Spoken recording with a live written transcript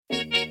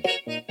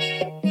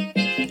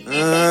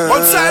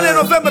On Saturday,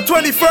 November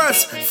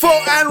 21st, Full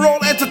and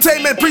Roll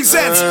Entertainment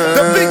presents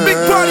the big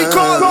party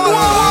called Noir.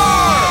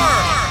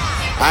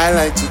 I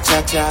like to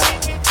cha-cha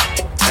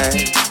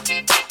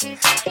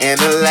in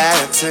a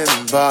Latin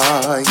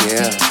bar,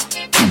 yeah.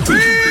 You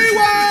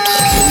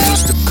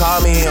used to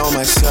call me on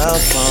my cell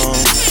phone.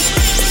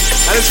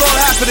 And it's all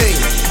happening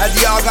at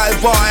the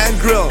Argyle Bar and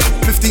Grill,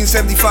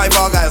 1575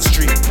 Argyle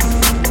Street.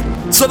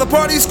 So the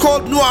party's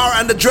called Noir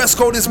and the dress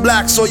code is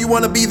black, so you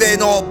wanna be there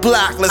in all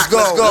black. Let's go.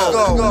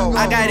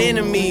 I got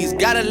enemies,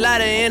 got a lot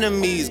of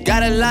enemies,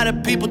 got a lot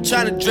of people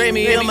trying to drain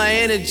me of my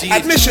energy.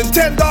 Admission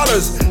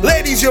 $10.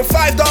 Ladies, you're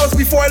 $5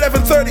 before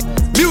 11:30.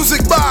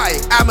 Music by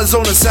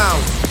Amazona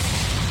Sound.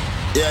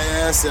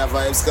 Yeah, say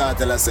Vibes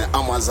Cartel, I say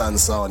Amazon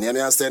Sound. You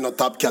know, I say no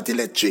Top Cat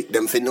Electric.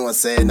 Them fin know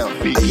say no. I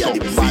hear the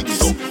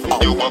baddest.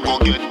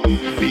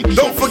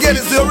 Don't forget,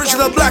 it's the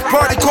original black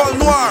party called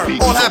Noir.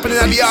 All happening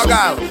at the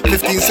Argyle,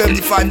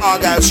 1575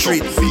 Argyle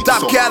Street.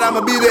 Top Cat, I'ma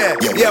be there.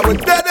 Yeah, we're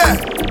there.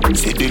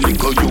 See the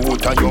little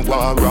youth and you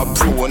want rap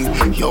phone.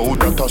 Yo,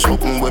 that a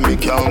something when me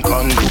can't do.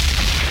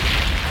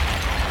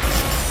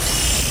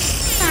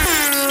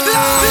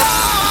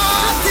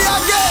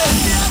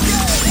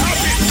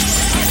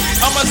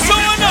 I'm a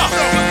Soca.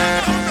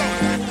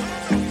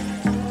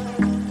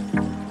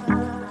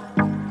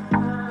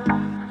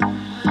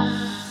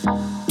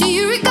 Do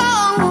you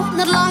recall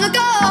not long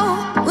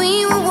ago when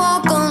you would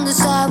walk on the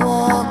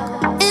sidewalk?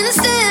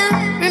 Innocent,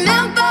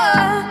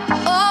 remember,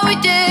 all we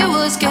did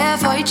was care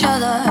for each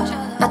other.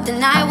 But the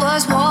night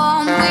was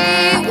warm,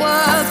 we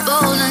were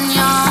bold and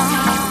young.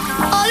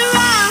 All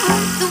around,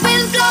 the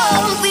wind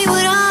blows, we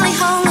would only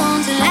hold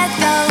on to let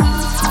go.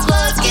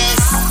 Look,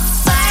 it's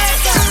fire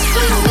gun,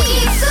 we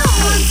need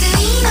someone to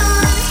lean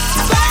on.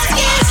 Look,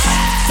 it's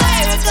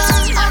fire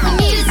gun, all we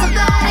need is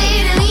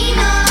somebody to lean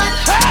on.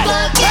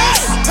 Look,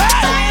 it's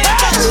fire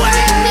gun,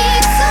 we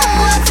need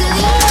someone to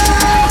lean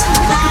on.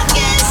 Look,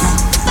 it's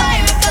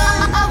fire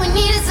gun, all we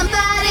need is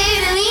somebody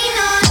to lean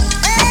on.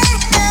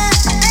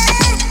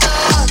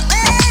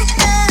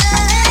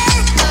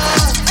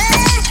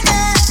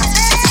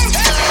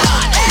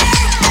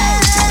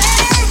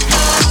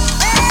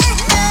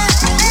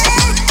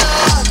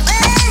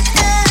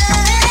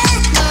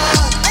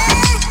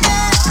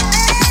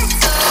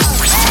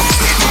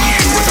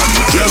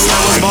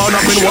 Born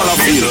up in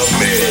Wallafield.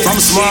 From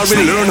small we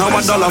learn how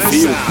a dollar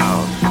feel.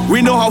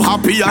 We know how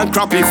happy and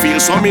crappy feel.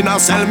 So me now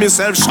sell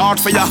myself short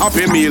for your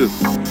happy meal.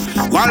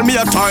 While me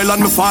a toil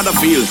and my father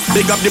feel.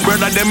 Big up the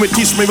brother, them we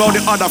teach me about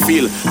the other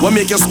feel. What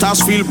make your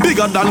stars feel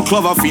bigger than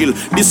Cloverfield.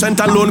 Descent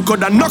alone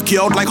could have knock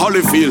you out like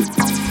Holyfield.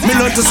 Me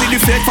learn to see the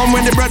fake from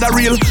when the brother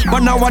real.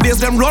 But nowadays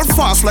them roll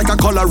fast like a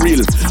color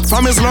reel.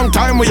 From his long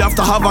time we have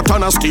to have a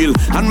ton of steel.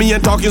 And me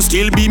ain't talking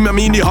steel, be me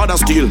mean the other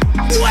steel.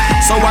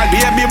 So while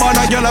baby born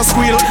a girl a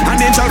squeal, an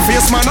angel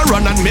face man a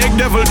run and make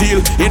devil deal.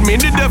 It mean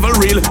the devil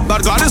real,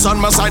 but God is on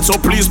my side, so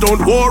please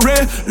don't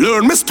worry.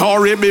 Learn my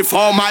story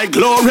before my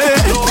glory.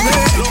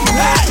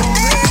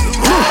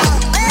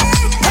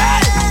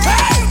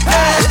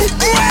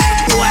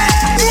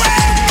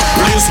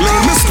 Please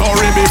learn my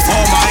story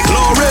before my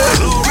glory.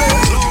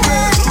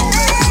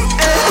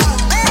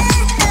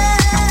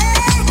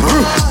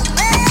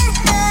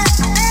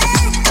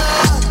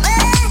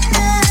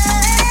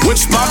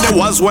 Which part there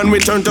was when we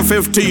turned to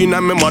 15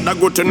 and my mother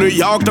go to New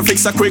York to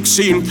fix a quick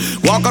scene.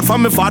 Walk out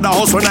from my father's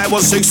house when I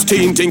was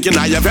 16, thinking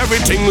I have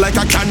everything like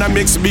a can of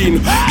mixed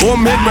bean.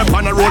 Homemade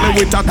weapon and rolling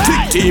with a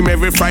thick team.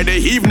 Every Friday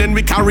evening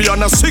we carry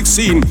on a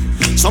 16.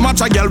 So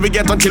much a girl we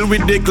get until we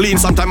dig clean.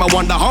 Sometimes I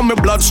wonder how my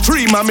blood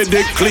stream and me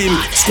dig clean.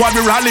 Squad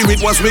we rally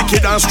with was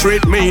wicked and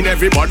straight mean.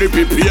 Everybody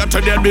prepare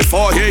to dead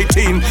before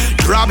 18.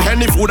 Grab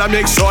any food and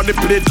make sure the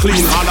plate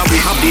clean. All of we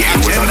have the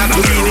agenda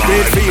to be the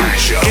great theme.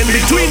 In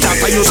between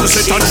that I used to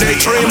sit on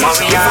daydream. If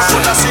I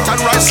could have sit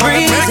and rise on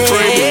the big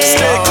train.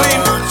 Stay clean.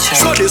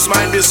 So this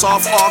mind is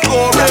off or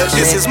glory.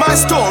 This is my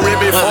story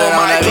before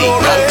my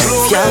glory.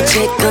 If your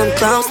chick come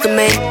close to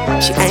me,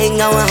 she ain't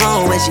going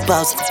home when she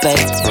supposed to pay.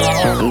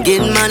 I'm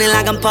getting money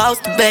like I'm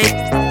supposed to pay.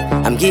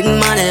 I'm getting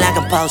money like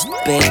I'm supposed to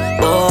pay.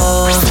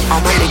 Oh,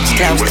 all my niggas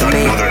close to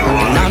me,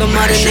 and all the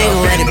money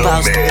niggas where they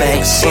supposed to pay.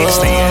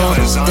 Oh,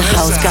 the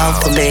hoes go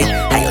for me.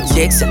 How your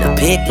chicks in the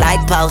pit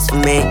like post for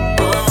me.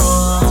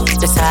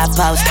 That's how I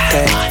supposed to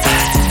pay.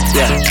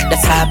 Yeah,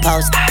 that's how I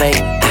supposed to pay.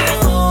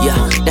 Yeah,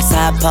 that's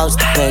how I supposed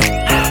to pay.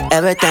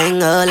 Everything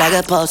look like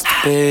it's supposed to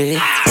be.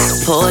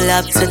 Pull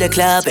up to the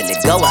club and it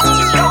go up.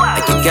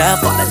 Make your girl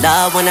fall in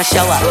love when I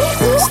show up.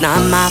 It's not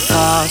my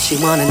fault, she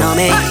wanna know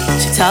me.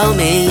 She told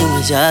me you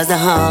was just a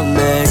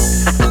hummer.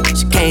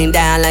 She came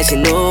down like she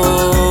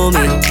knew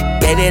me.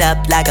 Gave it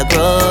up like a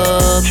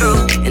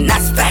groupie. And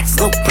that's facts,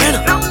 no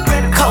printer.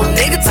 Cold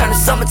nigga turn the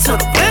summer to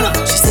the winter.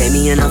 She saved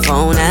me in her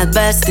phone at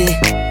bestie,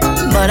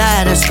 but I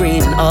had her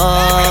screaming,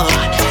 oh.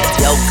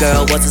 Yo,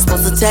 girl, wasn't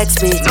supposed to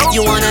text me.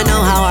 You wanna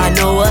know how I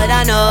know what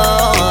I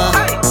know?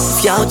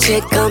 If your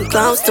chick come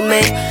close to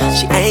me,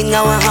 she ain't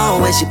going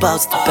home when she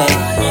supposed to pay.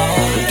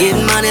 I'm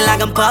getting money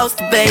like I'm supposed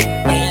to pay.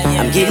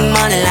 I'm getting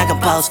money like I'm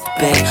supposed to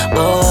pay.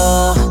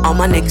 Oh, all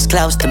my niggas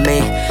close to me,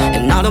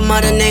 and all them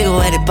other niggas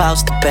where they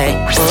supposed to pay.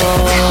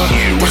 Oh,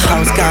 the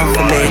hoes go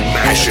for me,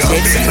 and the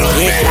chicks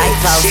get like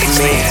close to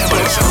me.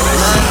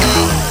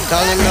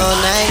 Calling all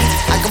night,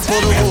 I can pull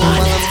the wool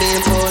while I'm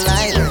being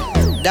polite.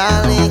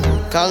 Darling,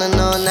 calling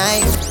all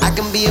night, I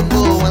can be a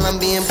bull while I'm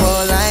being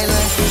polite.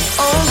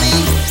 Oh me,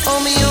 oh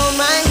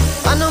my.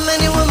 I know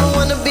many women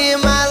wanna be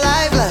in my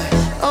life. Like,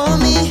 oh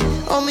me,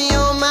 oh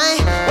my.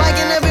 Why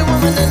can every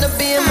woman end up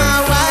being my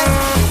wife?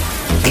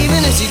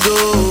 Even if she go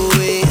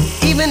away,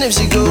 even if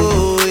she go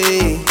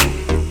away,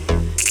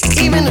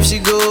 even if she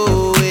go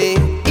away,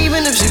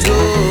 even if she go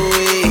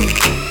away,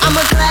 I'm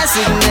a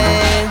classic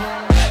man.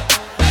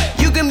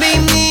 You can be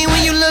mean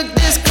when you look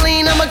this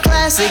clean, I'm a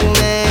classic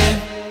man.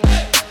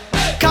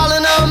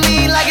 Calling on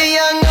me like a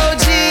young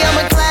OG, I'm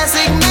a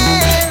classic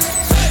man.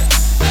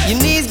 Your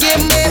knees get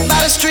met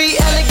by the street,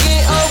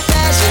 elegant,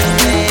 old-fashioned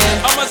man.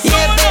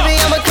 Yeah, baby,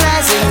 I'm a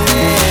classic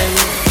man.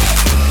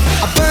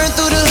 I burn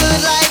through the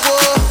hood like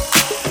war.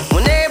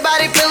 When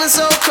everybody feeling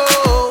so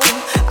cold,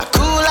 I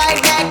cool like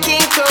that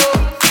King Cole.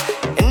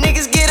 And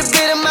niggas get a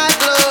bit of my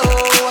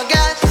glow. I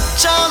got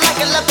charm like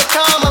a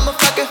leprechaun,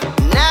 motherfucker.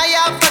 Now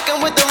y'all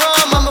fucking with the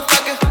wrong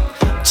motherfucker.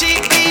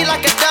 Cheap beat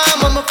like a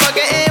dumb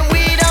motherfucker. And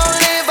we don't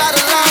live by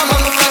the law,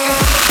 motherfucker.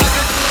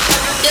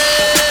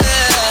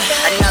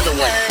 Yeah, another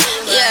one.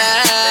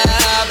 Yeah,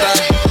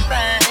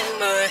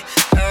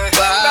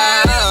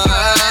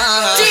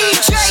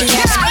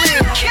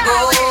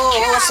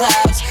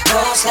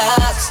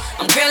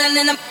 I'm grilling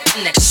in them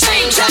at the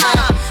same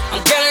time.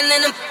 I'm grilling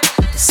in them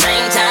at the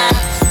same time.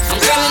 I'm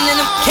grilling in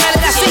them.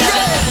 Canada, I see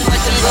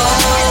with them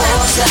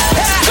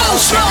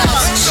ghost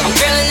rods. I'm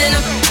grilling in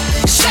them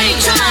at the same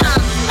time.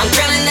 I'm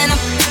grilling in them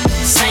at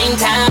the same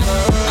time.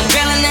 I'm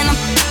grilling in them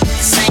at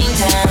the same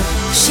time.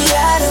 She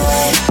lied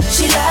away,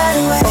 she lied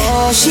away.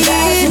 Oh, she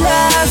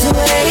loves the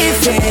way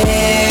it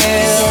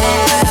feels.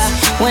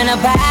 When her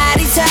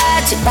body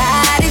touch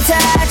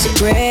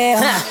it real.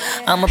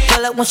 I'ma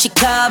pull up when she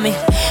call me.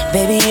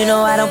 Baby, you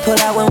know I don't pull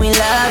out when we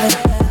loving.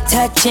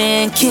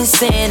 Touching,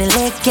 kissing, and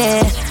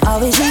licking.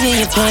 Always leaving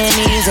your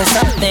panties or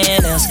something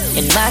else.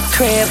 In my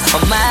crib,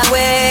 on my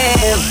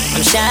web.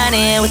 I'm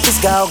shining with this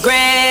gold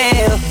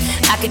grill.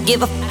 I could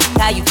give a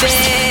how you feel.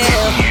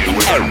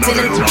 Everything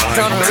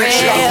on the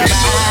real.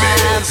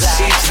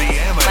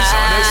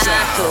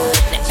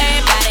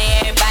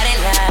 Everybody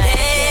like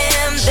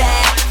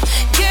that.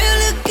 Girl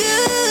look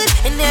good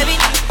and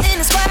everything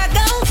is why I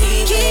gon'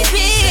 keep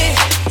it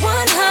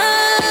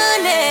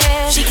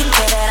 100. She can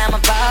tell that I'm a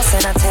boss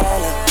and I tell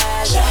her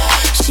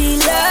she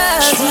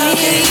loves me.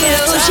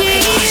 She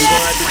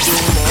loves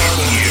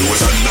you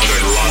with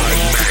another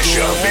live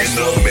mashup in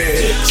the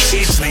mix.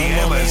 It's the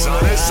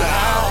Amazon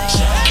sound.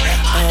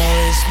 I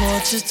always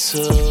want you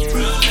to,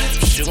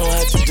 but you gon'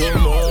 have to do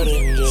more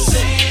than just.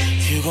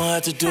 You gon'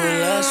 have to do it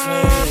less for me.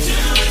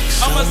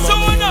 I'm a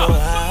Soca.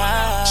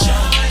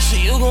 So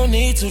you gon'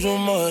 need to do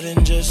more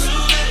than just.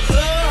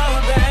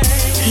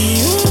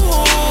 You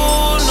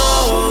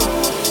know.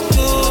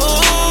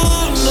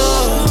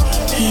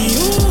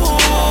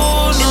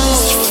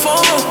 This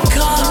phone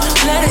call,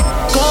 let it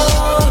go.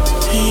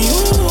 You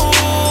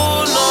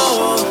know.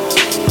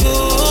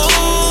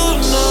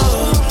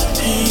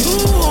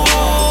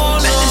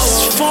 This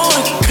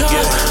phone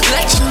call,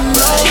 let you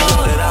know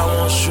that I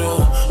want you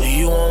and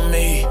you want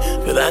me,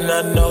 but I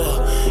not know.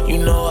 You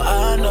know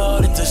I know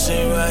that this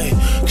ain't right,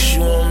 'cause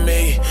you want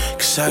me,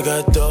 'cause I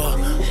got dough.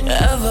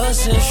 Ever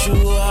since you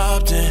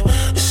hopped in,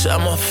 shut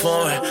my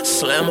phone,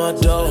 slam my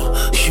door.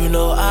 You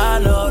know I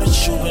know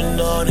that you been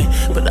on it,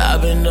 but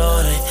I've been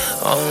on it,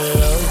 on the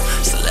road.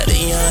 So let a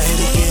young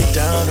hitter get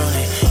down on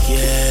it.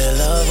 Yeah,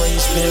 love when you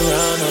spin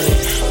around on it.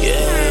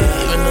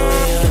 Yeah, even though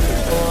you're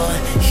on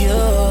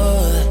you.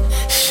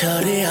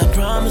 Shawty, I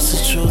promise the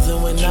truth, and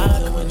we're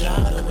not.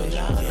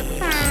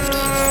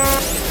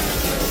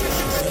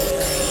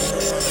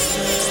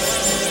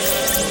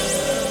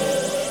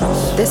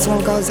 This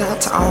one goes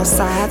out to all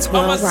sides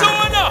worldwide.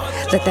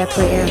 Let that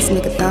play ass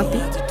nigga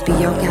Thumpy be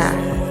your guide.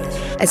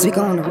 As we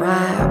go on a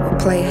ride where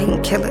play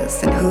hating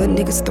killers and hood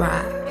niggas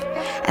thrive,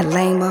 and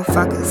lame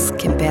motherfuckers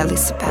can barely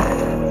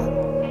survive.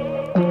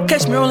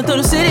 Catch me rolling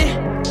through the city,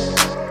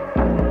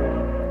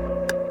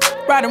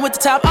 riding with the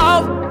top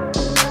off.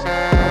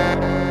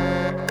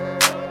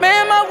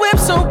 Man, my whip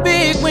so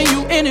big when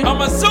you in it.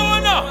 I'm a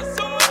Soca.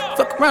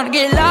 Fuck around and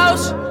get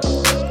lost.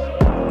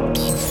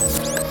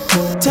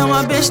 Tell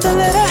my bitch to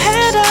let her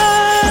head up.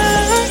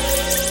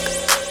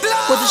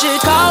 What the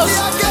shit cost?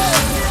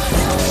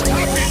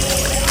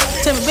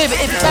 Tell me, baby,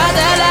 if you got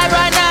that life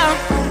right now,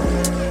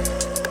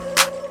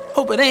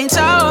 hope it ain't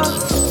so.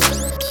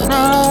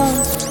 No,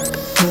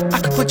 I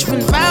could put you in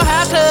the Mile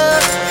High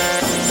Club.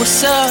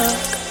 What's up?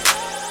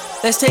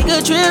 Let's take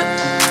a trip.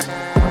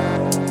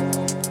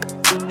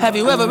 Have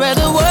you ever read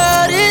The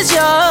World Is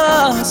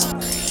Yours?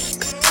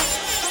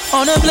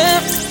 on a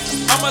blimp.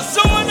 I'm a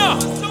Zona.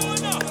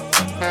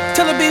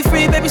 Tell her be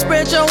free, baby,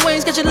 spread your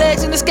wings. Get your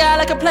legs in the sky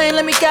like a plane,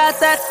 let me guide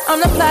that.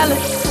 I'm the pilot.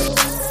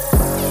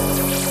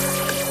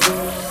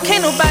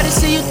 Can't nobody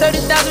see you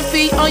 30,000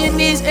 feet on your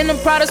knees. And them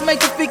products make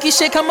the freaky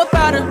shit come up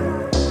out her.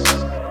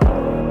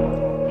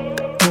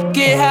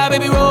 Get high,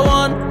 baby, roll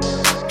one.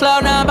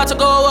 Cloud 9 about to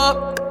go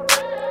up.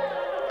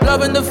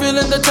 Loving the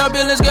feeling, the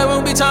turbulence, girl,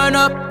 when we turn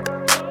up.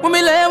 When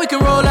we land, we can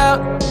roll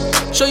out.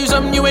 Show you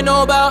something you ain't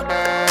know about.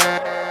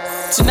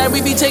 Tonight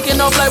we be taking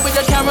off like with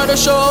the camera to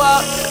show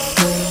out.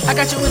 I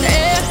got you in the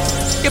air,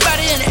 your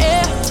body in the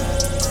air.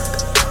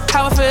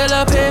 How I feel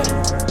up here.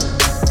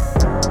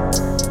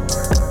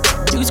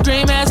 You can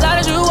scream as loud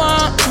as you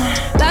want,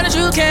 loud as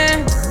you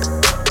can.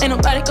 Ain't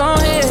nobody gon'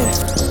 hear.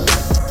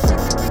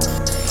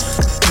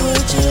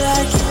 Would you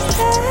like it?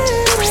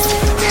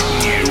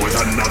 With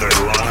another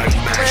live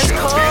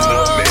mashup in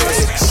the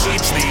mix.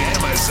 It's the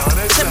Amazon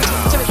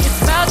sound.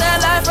 It's about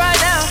that life right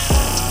now.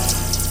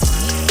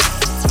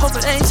 Hope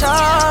it ain't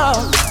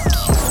tall.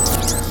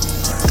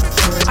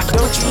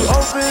 Don't you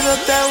open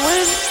up that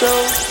window.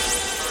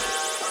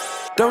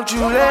 Don't you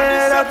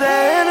let out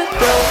that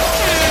antidote.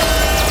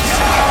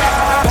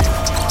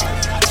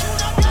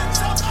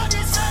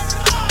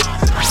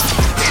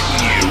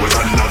 With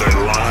another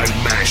live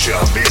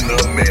mashup in the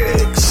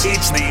mix.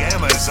 It's the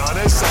Amazon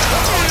sound.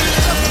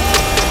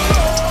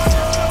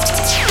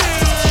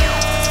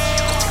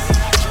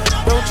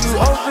 Don't you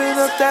open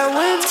up that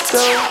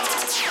window.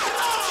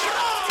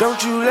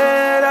 Don't you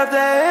let out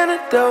that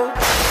antidote.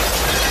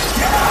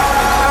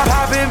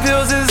 Popping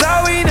pills is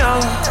all we know.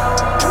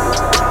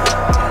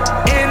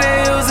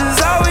 Inhales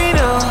is all we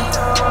know.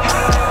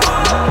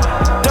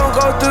 Don't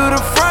go through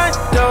the front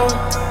door.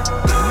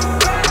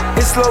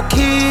 It's low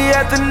key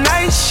at the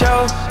night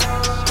show.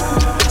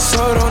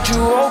 So don't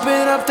you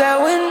open up that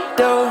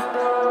window.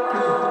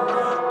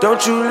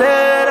 Don't you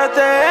let out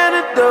the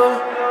antidote.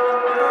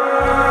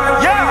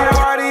 Yeah,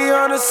 party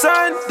on a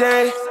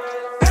Sunday.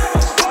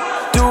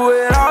 Do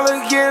it all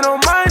again on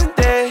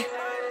Monday.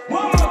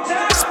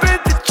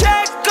 Split the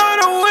check on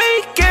a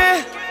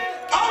weekend.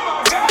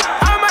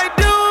 I might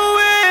do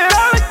it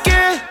all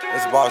again.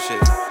 It's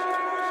bullshit.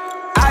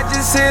 I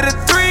just hit a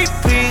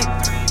 3-peat.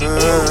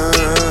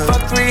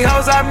 Fuck 3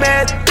 hoes I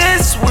met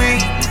this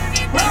week.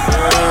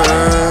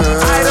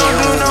 I don't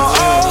do no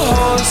old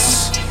hoes.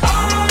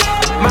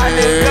 My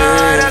nigga,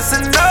 that's a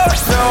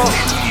no-no.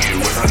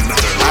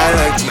 I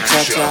like to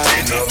cha-cha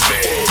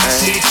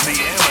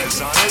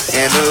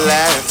in a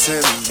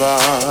Latin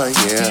bar,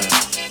 yeah,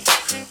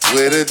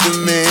 with a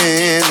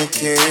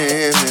Dominican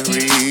that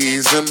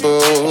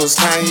resembles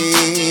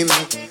hyena.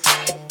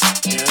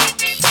 Yeah.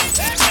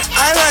 I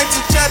like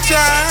to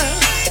cha-cha,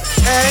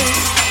 ay.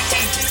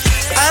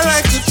 I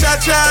like to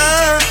cha-cha,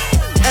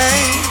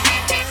 ay,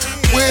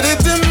 with a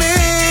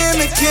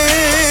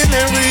Dominican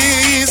that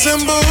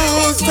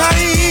resembles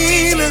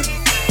hyena.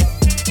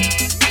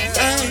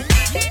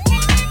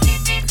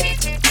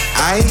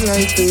 I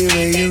like the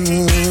way you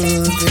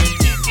move it.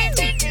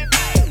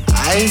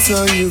 I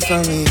saw you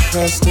from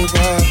across the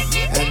bar,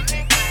 and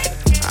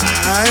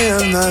I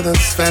am not of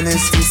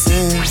Spanish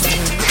descent,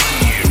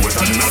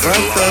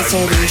 but that's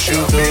how they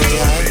should go.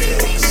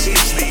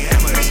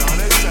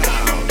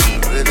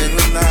 Really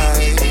would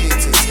like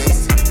to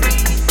taste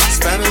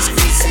Spanish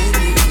cuisine.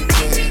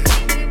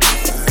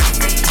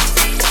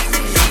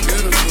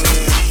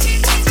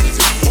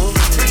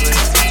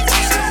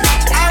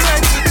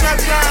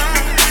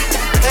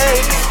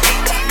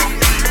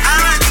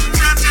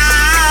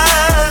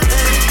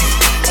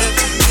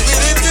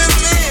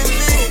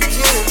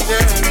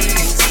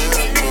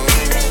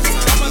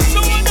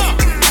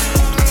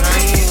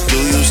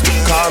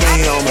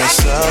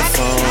 Cell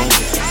phone.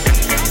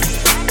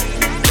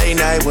 Late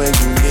night when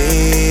you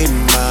need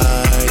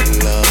my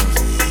love.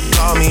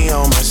 Call me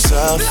on my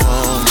cell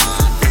phone.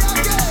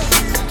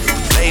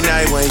 Late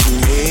night when you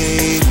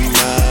need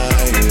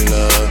my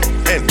love.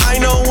 And I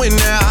know when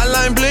that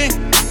hotline blink,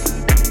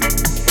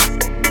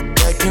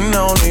 that can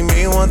only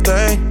mean one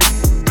thing.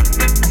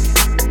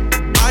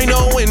 I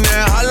know when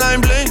that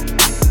hotline blink,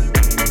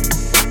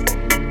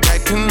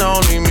 that can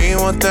only mean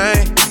one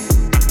thing.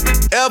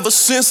 Ever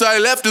since I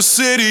left the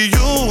city,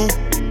 you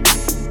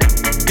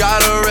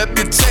got a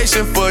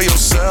reputation for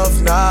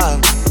yourself now.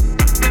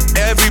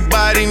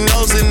 Everybody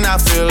knows and I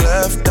feel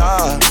left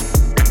out.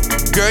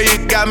 Girl, you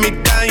got me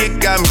down, you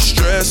got me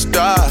stressed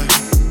out.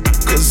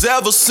 Cause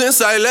ever since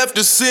I left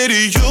the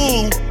city,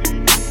 you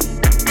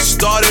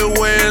started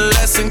wearing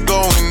less and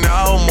going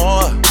out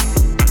more.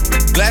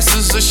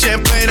 Glasses of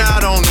champagne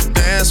out on the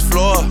dance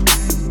floor.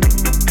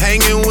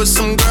 Hanging with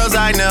some girls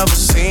I never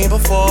seen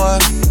before.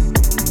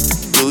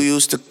 You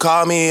used to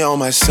call me on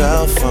my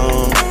cell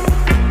phone.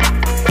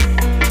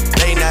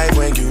 Late night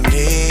when you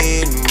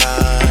need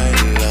my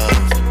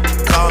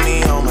love. Call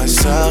me on my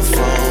cell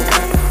phone.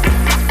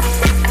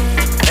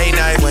 Late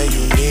night when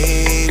you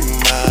need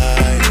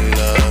my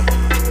love.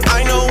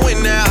 I know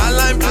when that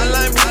hotline.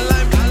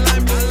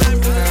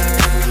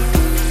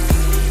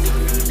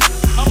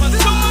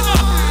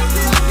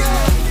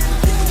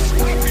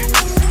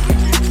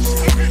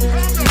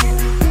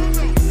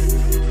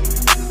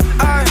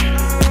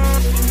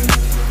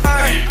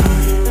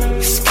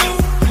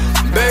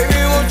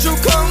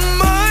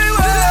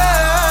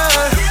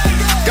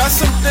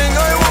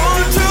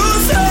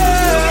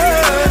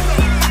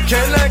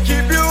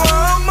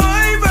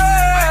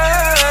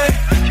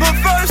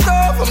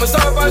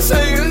 by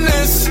saying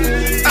this.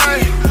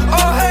 Ay,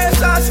 all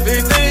headshots, if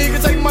you think you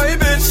can take my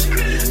bitch.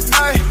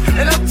 Ay,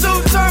 and I'm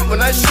too turned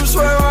when I shoot,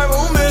 swear I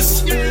won't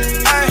miss.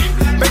 Ay,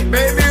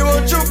 baby,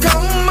 won't you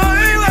come my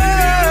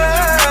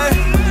way?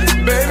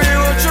 Baby,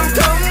 won't you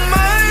come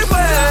my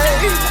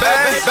way?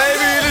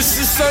 Baby, this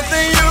is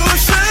something you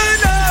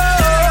should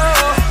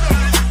know.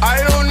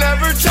 I don't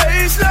ever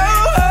chase no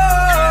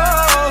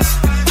hoes.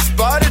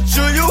 Spotted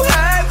you, you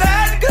had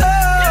that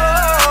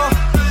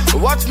girl.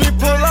 Watch me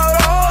pull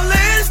out all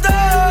this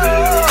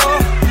dough.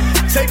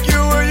 Take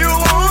you where you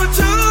want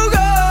to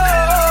go.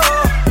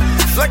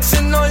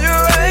 Flexing on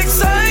your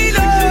ex, I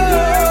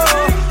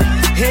know.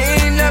 He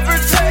ain't never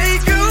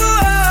take you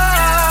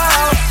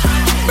out.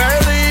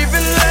 Barely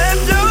even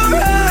left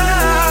your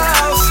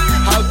house.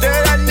 How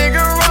dare that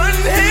nigga run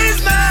his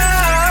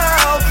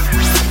mouth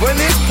when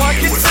his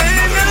pockets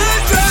in the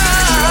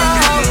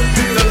drought?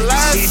 The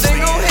last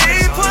single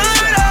he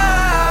put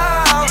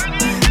out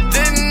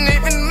didn't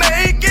even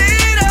make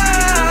it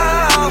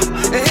out.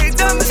 And he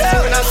dumb as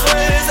hell, and I swear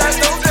his ass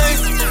don't think.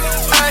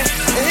 Ay,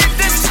 and he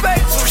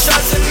disrespect 2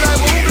 shots and I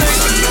won't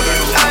blink.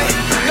 Ay,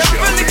 never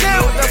really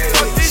care what the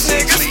fuck these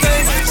niggas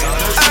think.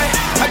 Ay,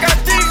 I got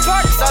deep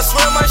pockets, I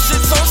swear my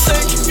shit's on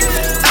sync.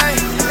 Ay,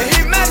 and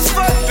he mad as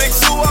fuck, big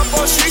Sue up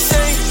on she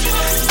sing.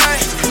 Ay,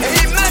 and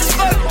he mad as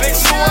fuck, big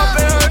Sue up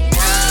in her.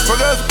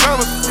 Fuck us some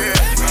commas, yeah.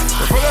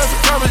 Fuck us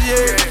some commas,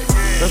 yeah.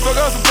 Fuck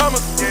us some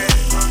commas, yeah.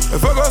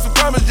 Fuck us some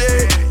commas,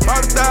 yeah.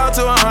 100,000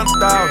 to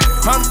 100,000,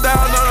 100,000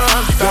 on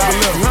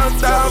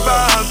 100,000, 100,000 by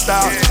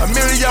 100,000. $1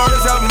 million out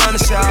of money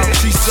shout.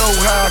 She so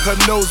high, her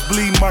nose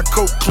bleed, my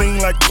coat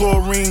clean like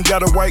chlorine.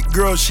 Got a white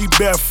girl, she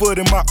barefoot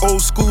in my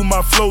old school,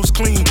 my flow's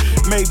clean.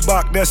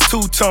 Maybach, that's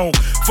two-tone.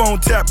 Phone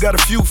tap, got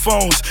a few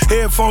phones.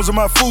 Headphones on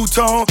my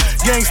futon.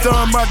 Gangsta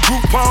on my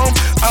group home.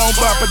 I don't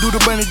bop, I do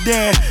the money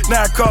dance.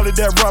 Now I call it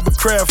that Robert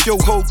Kraft. Yo,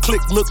 whole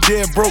clique look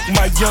dead broke,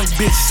 my young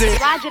bitch said.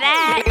 Roger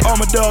that. All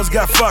my dogs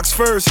got Fox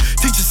first.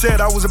 Teacher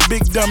said I was a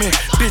big dummy.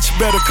 Bitch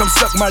better come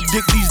suck my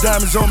dick. These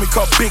diamonds on me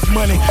call big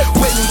money.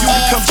 Waiting you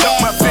to come suck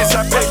my bitch.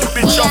 I paid the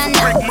bitch off for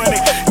brick money.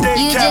 They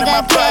counted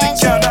my body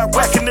count. I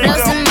whack a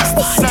nigga on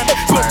Mr. Sunday.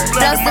 Smoke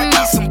blood in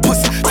my eat some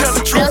pussy. Tell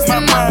the truth, my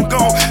mind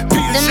gone.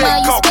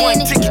 PSA caught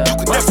one ticket. You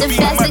could never be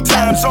on my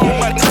time zone.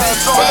 My time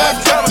zone.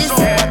 My time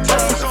zone.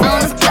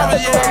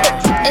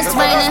 It's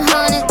raining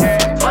hundreds.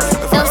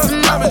 Throw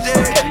some up.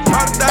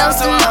 Throw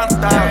some up.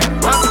 Throw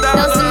some up.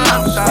 Throw some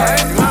up.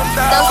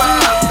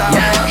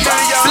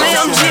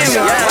 Slim Jimmy,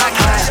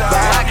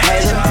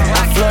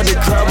 I flood the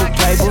club with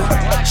paper.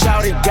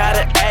 Shawty got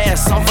an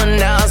ass, some for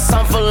now,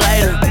 some for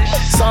later.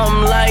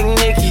 Something like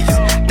Nicki's,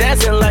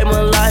 dancing like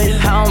Malaya.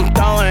 How I'm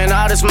throwing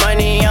all this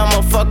money,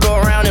 I'ma fuck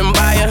around and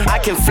buy her. I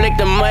can flick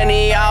the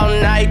money all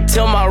night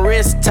till my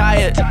wrist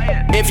tired.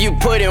 If you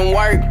put in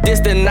work, this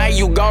the night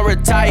you gon'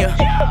 retire.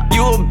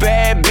 You a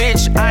bad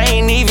bitch, I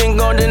ain't even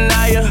gon'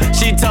 deny her.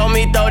 She told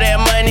me throw that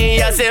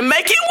money, I said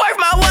make it worth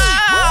my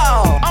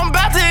while. I'm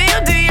about to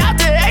empty out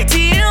the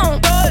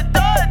ATM.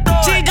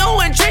 She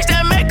doing tricks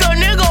that make a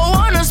nigga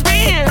wanna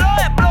spin.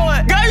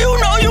 Girl, you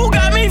know you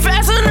got me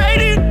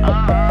fascinated.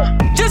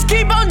 Just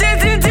keep on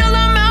dancing till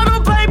I'm out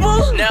of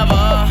paper. Never.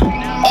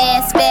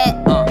 Ass fat.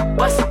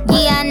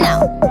 Yeah, I know.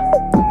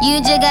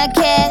 You just got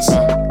cash.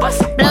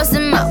 Blow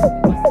some out.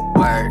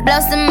 Blow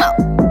some out.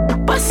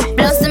 Blow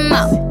some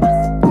out.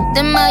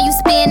 The more you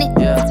spin it,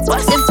 the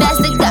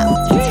faster go.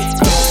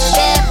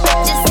 Bad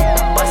bitches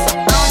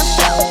on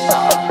the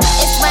floor.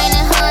 It's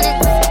raining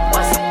hundreds.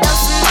 Throw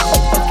some out.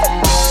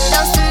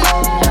 Throw some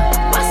out.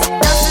 Throw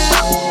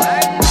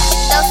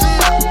some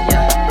out.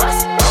 Throw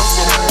some out.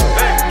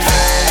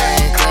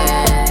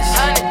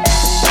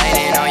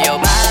 Waiting on your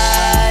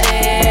body.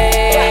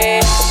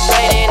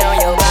 Waiting on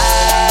your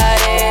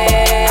body.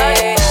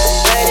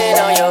 Waiting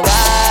on your body.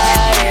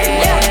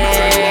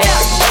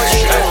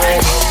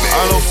 I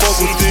don't fuck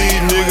with these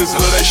niggas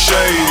cause they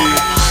shady.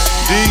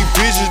 These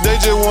bitches, they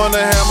just wanna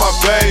have my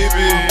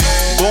baby.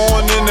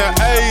 Born in the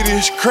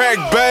 80s, crack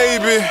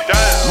baby.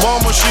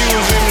 Mama, she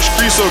was in the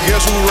street, so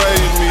guess who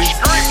raised me?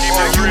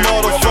 You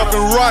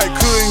motherfucking right,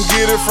 couldn't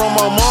get it from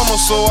my mama,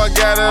 so I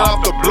got it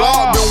off the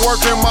block. Been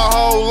working my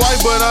whole life,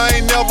 but I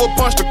ain't never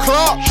punched a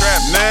clock.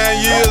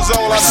 9 years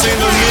old, I seen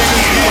the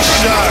niggas get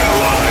shot.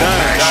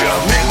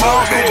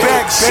 My uncle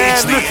back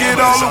bad, look at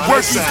all the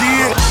work he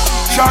did.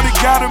 Shawty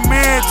got a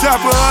man,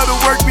 top of her to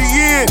work me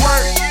in.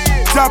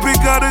 Topic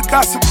of the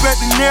gossip at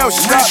the nail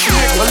shop.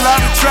 A lot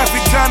of traffic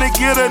trying to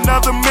get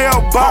another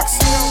mailbox.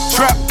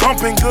 Trap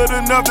bumping good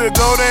enough to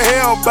go to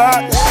hell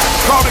by.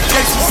 Call the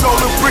case and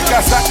sold a brick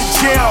outside the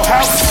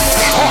jailhouse.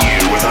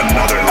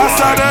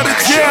 Outside of the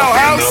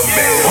jailhouse.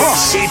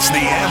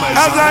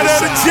 Outside of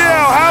the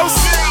jailhouse.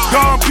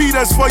 Don P,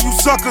 that's for you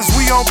suckers,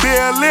 we on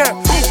Bel Air.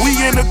 We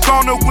in the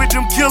corner with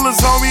them killers,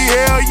 homie,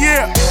 hell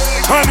yeah.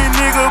 100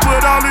 nigga,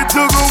 but all it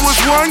took was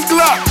one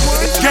Glock.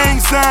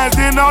 Gang signs,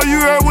 then all you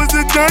heard was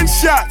the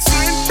gunshots.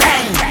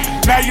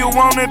 Now you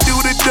wanna do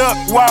the duck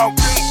walk.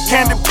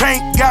 Candy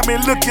paint got me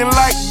looking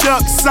like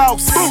duck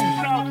sauce.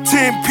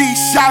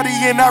 10-piece shawty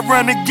and I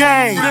run the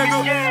game.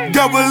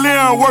 Double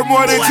M, worth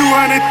more than 200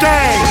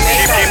 things.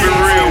 Keep it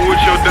real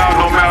with your dog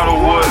no matter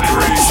what.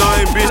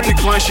 Same bitch that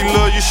claim she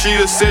love you,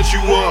 she'll set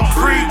you up.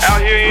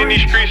 Out here in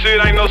these streets,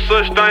 it ain't no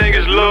such thing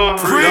as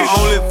love. The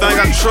only thing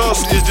I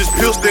trust is this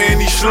pistol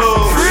and these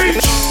slugs.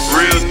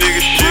 Real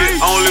nigga shit,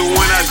 only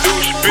when I do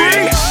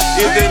spit.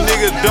 If that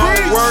nigga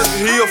don't work,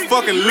 he a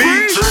fucking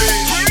leech.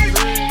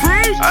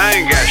 I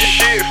ain't got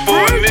shit for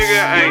a nigga,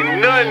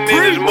 ain't nothing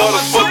in this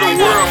motherfucking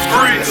world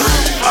free.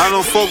 I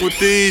don't fuck with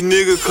these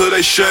niggas cause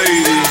they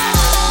shady.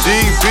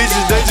 These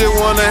bitches, they just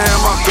wanna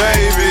have my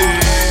baby.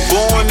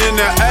 Born in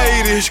the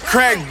 80s,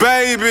 crack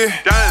baby.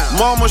 Damn.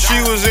 Mama,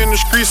 she was in the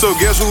street, so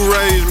guess who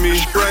raised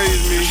me?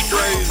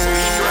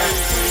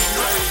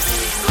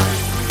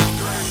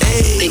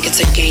 Think it's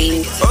a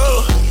game.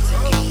 Oh,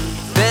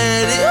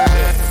 daddy,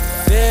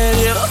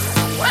 daddy,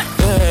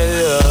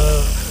 daddy,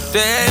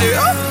 daddy.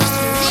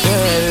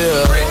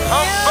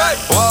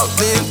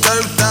 Walked in,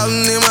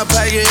 30,000 in my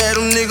pocket, had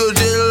them niggas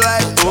just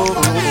like, oh.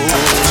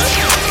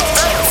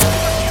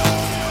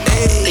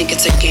 Think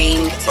it's a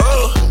game.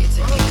 Oh,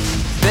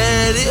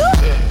 daddy,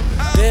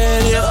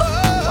 daddy,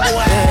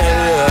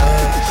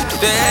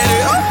 daddy,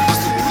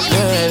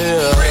 daddy.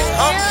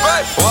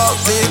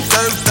 Walked in,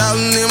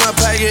 30,000 in my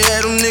pocket,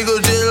 had them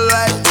niggas just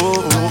like,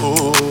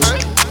 oh.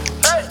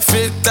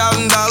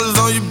 $50,000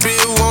 on your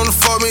bill, wanna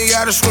fuck me,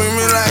 gotta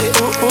screaming like,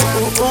 ooh.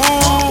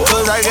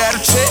 Cause I got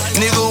a check,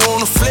 nigga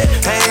wanna flip,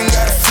 I ain't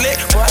got a flip,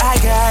 but I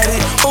got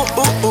it, ooh.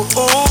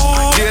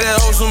 Get that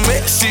on some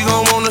mix, she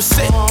gon' wanna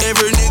sit,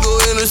 every nigga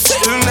in the set,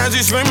 now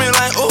she screaming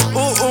like, ooh.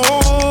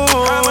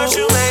 How much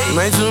you made?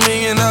 Made $2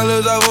 million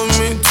off of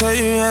me, tell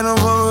you had no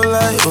problem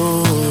like,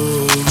 ooh.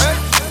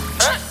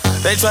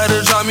 They tried to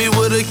drop me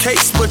with a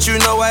case, but you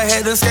know I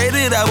hadn't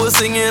skated. I was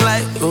singing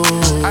like, ooh.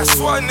 I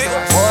swear, nigga.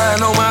 Boy, I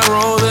know my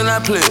role and I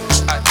play.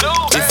 I do.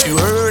 If you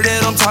heard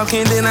that I'm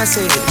talking, then I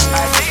said it.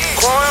 I did.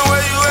 Coin,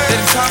 where you at?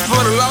 At the top of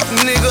the loft,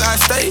 nigga, I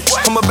stay.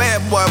 I'm a bad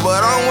boy,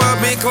 but I don't wear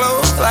big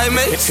clothes like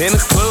me. In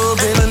the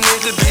club, and a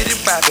nigga did it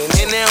poppin'.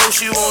 In that hoe,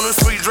 she want a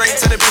free drink,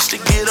 tell the bitch to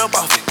get up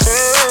off it.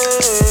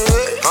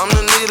 Hey, I'm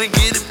the nigga to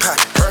get it poppin'.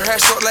 Her hair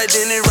short like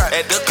Denny Rock.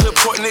 At the clip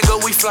court, nigga,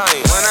 we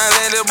flyin'. When I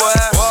landed, boy,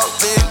 I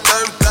walked in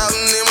 30,000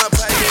 in my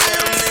pocket.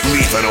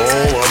 Leaving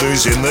all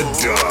others in the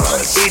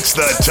dust. It's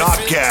the Top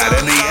Cat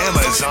and the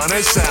Amazon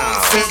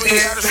sound. It's the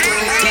Amazon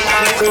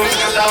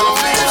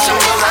sound.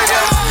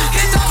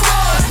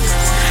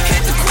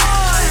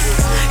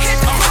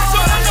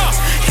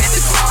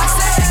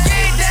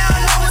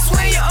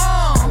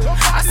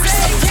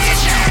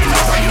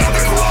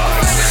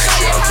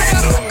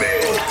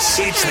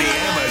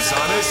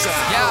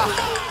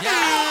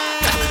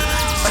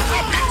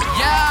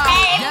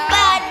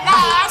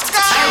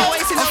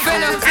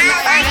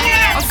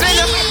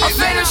 I'm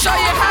finna show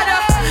you how to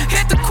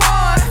hit the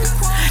quad,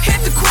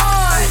 hit the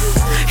quad,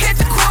 hit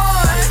the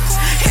quad,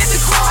 hit the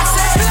quad. I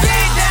said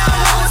get down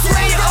low and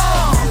swing your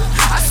arm.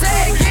 I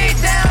said get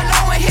down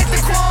low and hit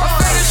the quad. I'm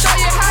finna show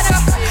you how to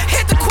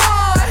hit the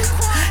quad,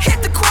 hit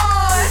the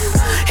quad,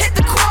 hit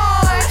the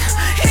quad,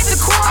 hit the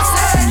quad. I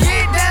said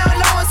get down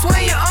low and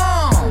swing your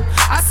arm.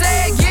 I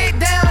said get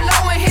down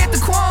low and hit the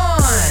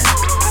quad.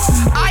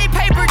 I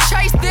paper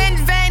chase then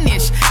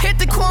vanish. Hit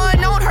the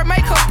quad, on her,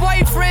 make her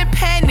boyfriend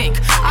panic.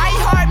 I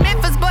heart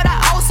Memphis, but I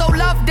also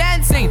love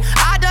dancing.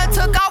 I done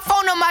took off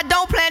on them, I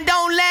don't plan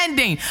on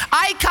landing.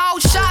 I call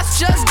shots,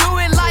 just do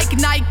it like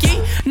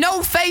Nike.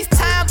 No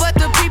FaceTime, but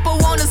the people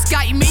wanna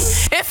Skype me.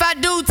 If I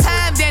do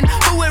time, then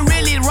who would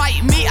really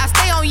write me? I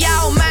stay on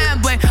y'all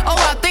mind, but oh,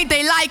 I think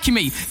they like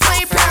me.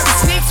 Clean pair of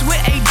sneaks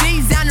with a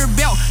designer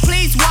belt.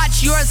 Please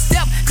watch your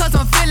step, cause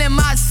I'm feeling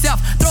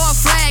myself. Throw a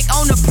flag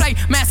on the plate,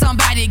 man,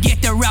 somebody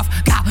get the ref.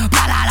 Blah, blah,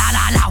 la, la,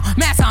 la, la.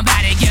 Man,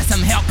 somebody get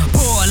some help.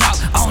 Pull up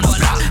on the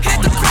block.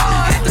 Hit the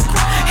quad, hit the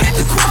quad, hit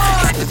the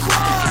quad, hit the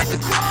quad, hit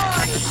the quad,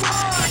 hit the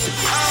quad, hit the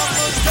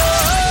quad.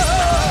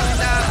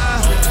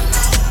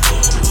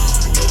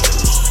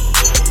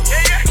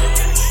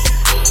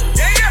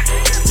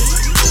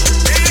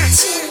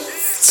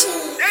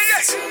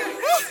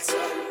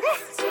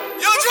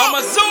 I'm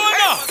a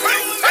zoomer.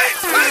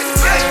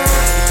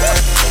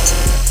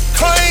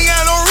 Car ain't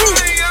got no roof.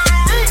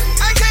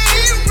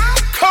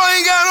 Car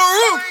ain't got no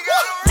roof.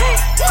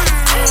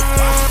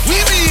 We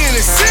be in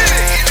the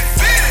city.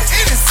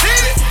 In the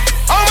city.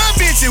 All my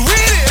bitches with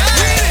it.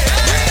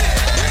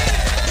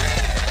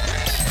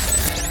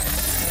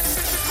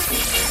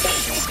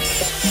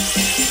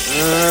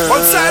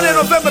 On Saturday,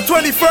 November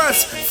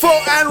 21st,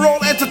 Full and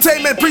Roll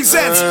Entertainment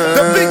presents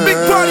the big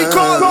party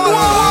called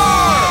Noir.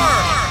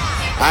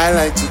 I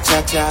like to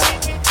cha-cha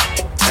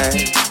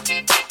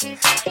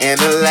in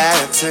a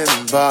Latin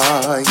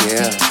bar,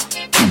 yeah.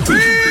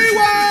 You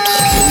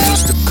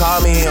used to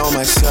call me on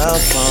my cell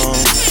phone.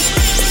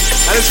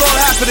 And it's all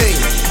happening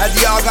at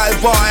the Argyle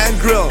Bar and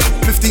Grill,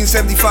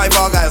 1575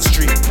 Argyle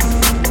Street.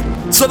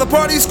 So the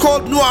party's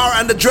called Noir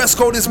and the dress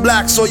code is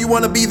black, so you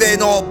wanna be there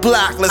in all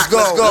black. Let's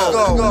go.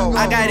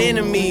 I got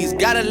enemies,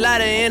 got a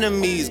lot of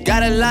enemies,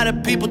 got a lot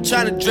of people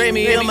trying to drain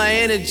me of my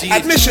energy.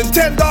 Admission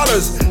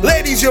 $10.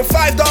 Ladies, you're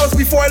 $5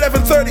 before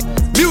 11:30.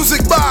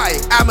 Music by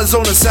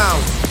Amazon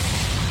Sound.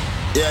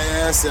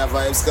 Yeah, see a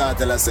Vibes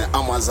Cartel, I say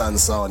Amazon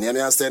Sound. You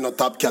know, I say no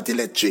Top Cat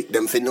Electric.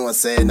 Them fin know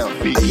say no. I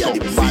hear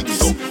the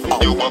baddest.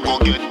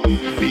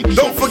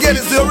 Don't forget,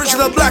 it's the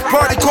original black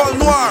party called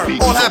Noir.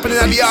 All happening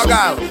at the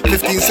Argyle,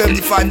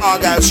 1575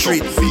 Argyle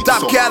Street.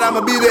 Top Cat,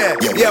 I'ma be there.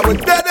 Yeah, we're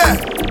there.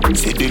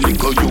 See the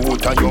little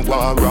youth and you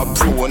want rap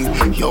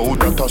phone. Yo,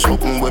 that a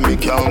something when me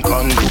can't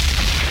condone.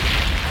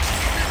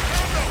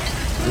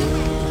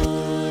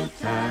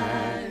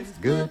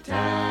 Good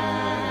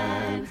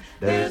times,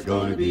 there's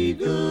gonna be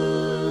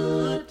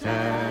good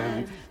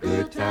times,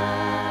 good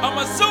times. I'm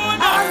a son.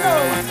 I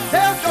know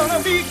there's gonna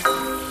be.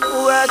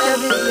 Work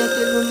every day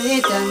till we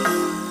meet ends.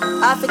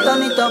 I fit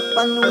turn it up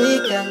on the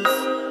weekends.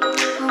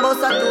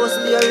 Boss a toast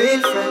to your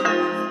real friend.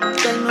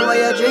 Tell me why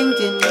you're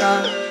drinking,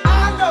 yeah. I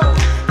know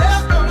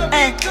there's gonna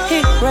be good. He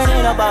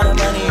running up all the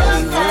money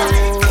on the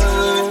road.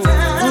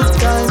 Good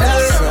times,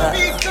 good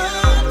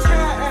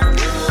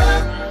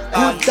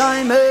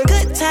time,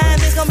 Good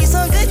times, it's gonna be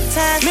some good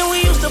times. Man,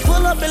 we used to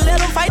pull up and let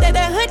them fight at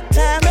that hood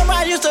time. Remember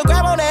I used to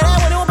grab on that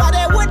ass when it was about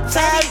that wood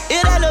time.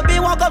 If that little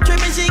bitch walk up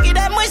tripping, she get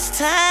that much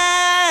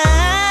time.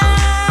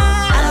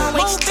 I don't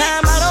waste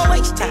time, I don't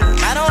waste time.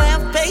 I don't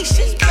have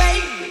patience,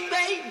 baby.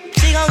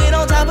 She gon' get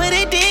on top of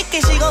the dick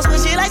and she gon'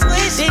 switch it like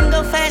squish. She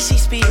go fast, she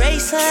speed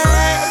racing.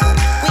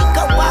 We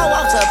go wild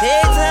walks up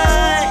head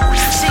time.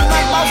 She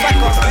my boss like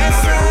a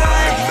wrestler.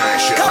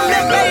 Come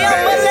and pay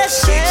up a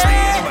lesson.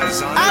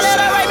 I let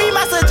her write me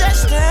my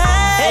suggestion.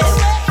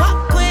 Pop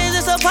quiz,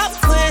 it's a pop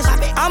quiz.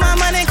 All my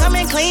money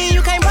coming clean,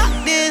 you can't pop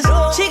this.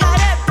 She got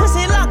that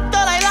pussy locked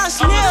up like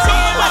Lost Mill.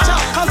 Watch out,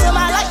 come to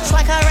my lights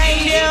like a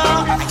reindeer.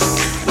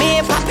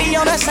 Me and Poppy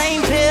on the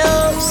same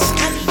pills.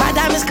 My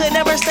diamonds could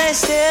never stand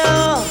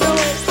still.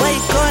 Where you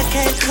going,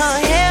 can't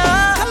come here.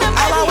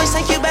 I'll always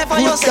take you back for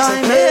your sex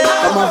appeal.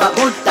 Come over,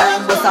 good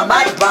time, but a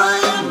bad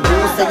one.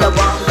 You say you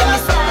want, give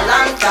me something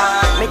like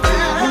that. Make you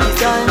good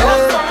time,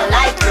 something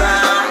like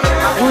that.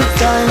 Good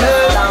time,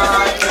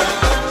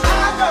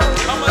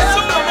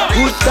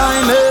 good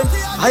time,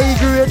 high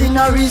grade in a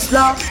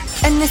Rizla.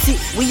 NSC,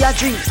 we a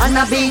drink and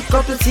a big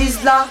couple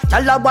sizzler.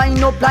 Tell her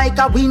wind up like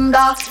a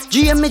window.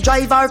 GM me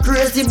drive her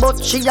crazy,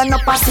 but she a no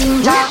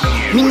passenger.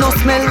 Me no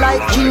smell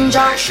like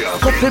ginger.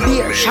 Couple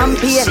beer,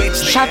 champagne,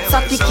 shots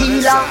of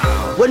tequila.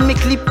 When me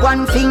clip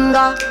one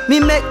finger, me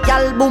make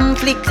y'all boom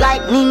flick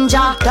like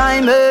ninja.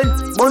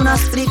 Diamond,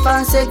 bonus flip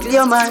and say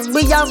clear man.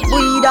 We have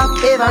weed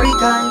of every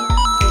kind.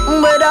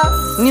 Whether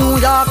New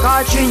York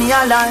or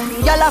Trinidad line,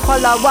 y'all a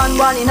follow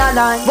one in a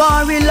line.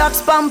 One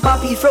relax, pump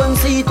happy front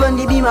seat when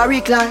the beam a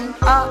recline.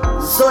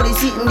 So the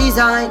seating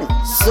design.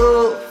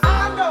 So I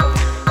know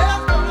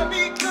there's gonna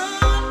be good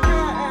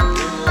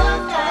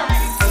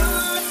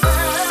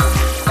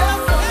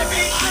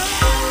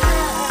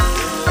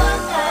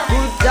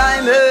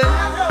time,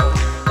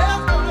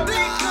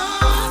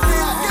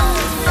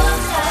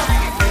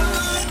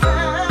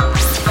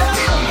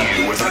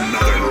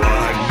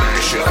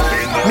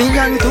 Me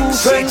and two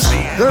friends,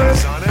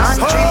 girls, and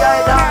 3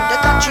 islands.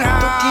 Take a trip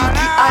to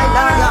Tiki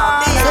Island.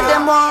 Say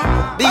them want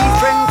be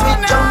friends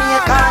with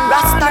Jamaican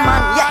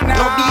Rastaman. Yeah,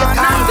 no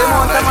bacon, they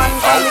want a man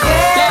from the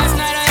game. Last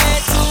night I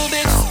had 2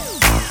 bitches.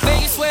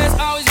 Vegas where it's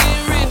always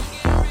getting real.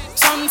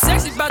 Something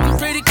sexy about them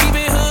pretty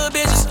keeping hood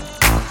bitches.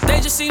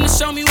 They just seem to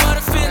show me what I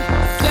feel.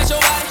 Let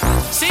your body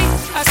see,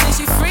 I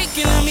see she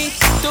freaking on me.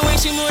 The way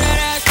she move that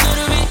ass to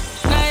the beat.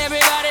 Now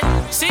everybody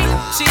see,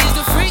 she's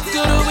the freak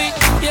of the week.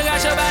 You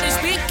got your body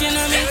speaking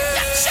to me.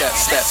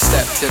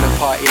 Step to the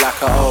party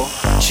like a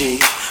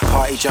OG.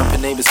 Party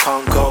jumping, neighbors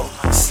can't go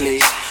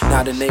sleep.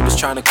 Now the neighbors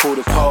trying to call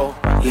the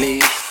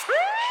police.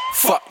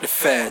 Fuck the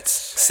feds.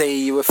 Say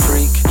you a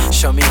freak,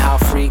 show me how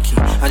freaky.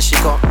 And she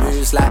got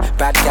moves like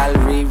bad gal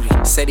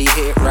Riri. Said he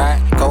hit it right,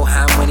 go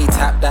ham when he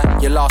tapped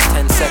that. Your last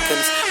 10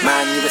 seconds,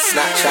 man, you a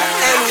Snapchat.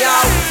 And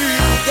y'all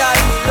freaky gal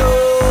me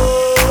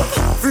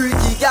love.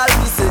 Freaky gal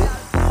me say,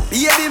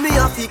 baby me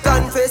have to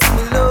confess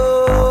me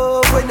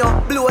love. When you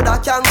blow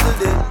that candle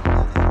then.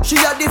 She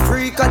had the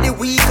freak of the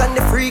week and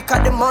the freak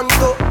of the month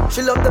too.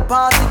 She love the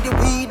party, the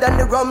weed and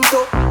the rum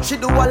too. She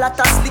do a lot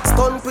of slick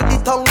stunt with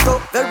the tongue too.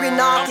 Very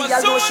naughty,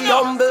 although she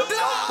humble.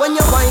 When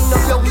you wind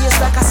up your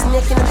waist like a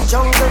snake in the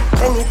jungle.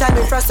 Anytime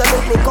you press her,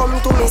 make me come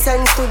to me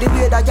sense to the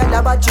way that y'all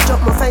about she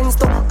jump my fence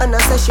too. And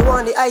I say she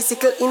want the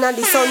icicle in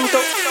the sun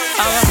too.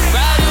 I'ma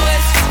ride your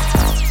waist.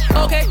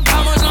 Okay,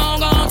 how much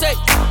long gon'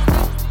 take?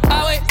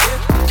 I wait,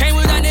 came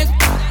with that nigga.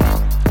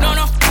 No,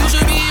 you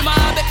should be my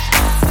bitch.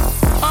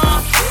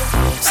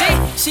 See,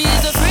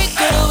 she's the freak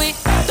of the week.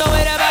 The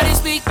way that body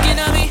speaking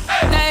to me.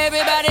 Now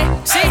everybody,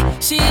 see,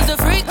 she's the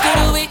freak of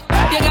the week.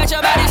 You got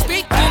your body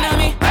speaking to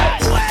me.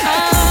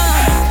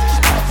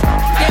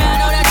 Yeah,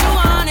 I know that you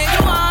want it,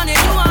 you want it,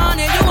 you want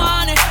it, you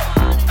want it.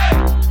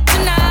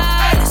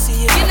 Tonight, let's see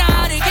you get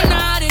naughty, get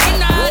naughty, get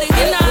naughty,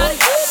 get naughty.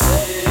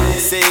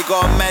 Say,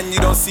 God, man, you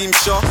don't don't seem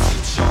sure.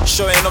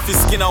 Showing off his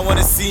skin, I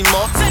wanna see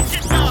more.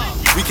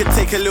 We could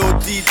take a little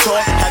detour.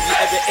 Have you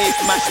ever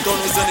ate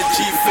McDonald's on a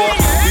G4?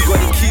 You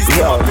got the keys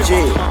to my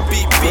bimmer.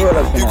 Beep beep.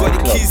 You got the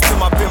keys to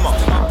my bimmer.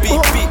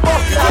 Beep beep.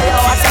 You got the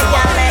keys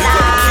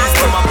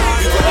to my.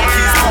 You got the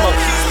keys to my.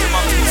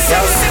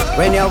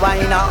 When you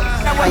wind up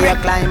and you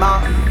climb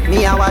up,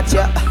 me I watch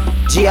you,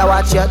 G I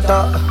watch you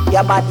too.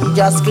 Your body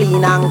just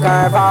clean and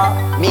curve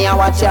up. Me I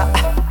watch you,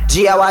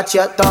 G I watch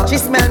you too. She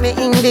smell me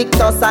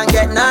Invictus and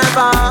get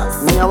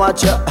nervous. Me I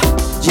watch you,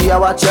 G I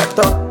watch you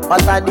too.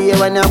 What a day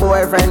when your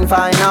boyfriend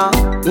find out.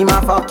 Him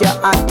a fuck you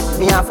and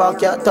me a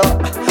fuck you too.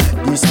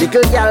 This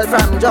little girl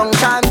from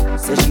Junction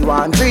say she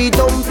want 3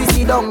 dumb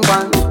fizzy dung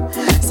pan.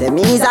 Say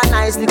me is a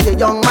nice little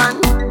young man,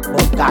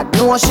 but God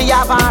knows she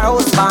have her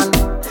husband.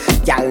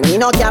 Girl, me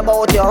no care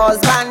about your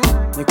husband.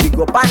 Make we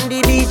go on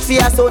the beach for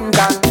your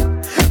suntan.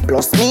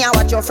 Plus me I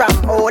watch you from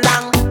how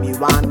long. Me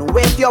want to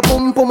wake your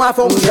boom boom a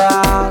function.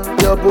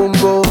 Your boom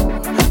boom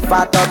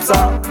fat up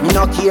so. Me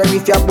no care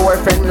if your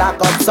boyfriend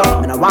lock up so.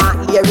 Me no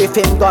want hear if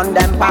him gun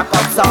them pack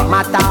up so.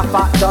 Matter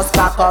fat just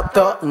pack up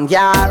to.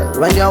 Girl,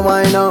 when you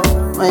wind up,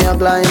 when you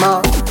climb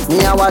up,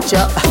 me I watch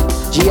you,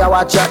 G I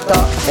watch you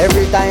too.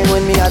 Every time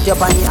when me at you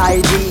on the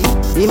IG,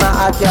 be my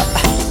at you.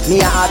 Me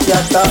a at your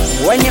stuff.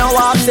 When you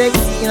walk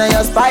sexy in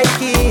your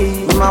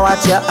spiky, me a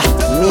watch you,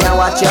 me a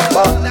watch you.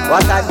 But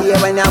what a day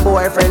when your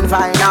boyfriend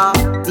find out,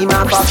 he a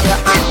fuck you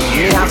and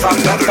me a fuck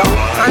you too.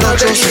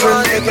 Not just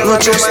friend, not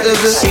just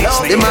devil.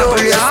 Them a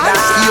prayer,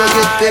 you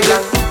get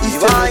pebble. If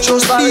you not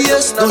just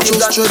BS, don't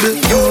just trouble.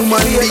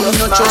 Human being,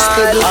 not just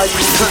pebble.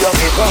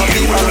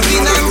 People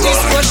in this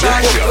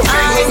ocean,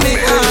 I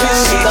make a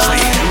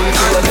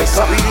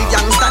real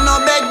gangsta no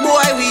beg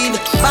boy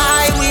weed.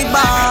 Buy we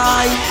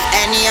buy.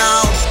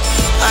 Anyhow,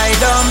 I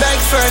don't beg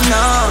for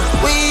now.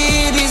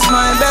 Weed is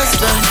my best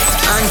friend.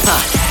 And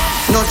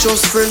not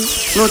just friend,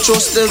 not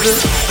just devil.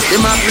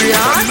 Them a pray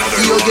hard,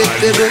 you get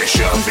pebble.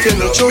 If you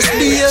not just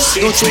BS,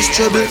 not just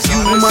trouble.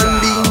 Human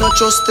being, not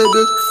just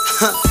stable.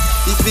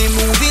 If we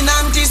moving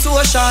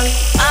anti-social,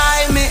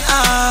 I may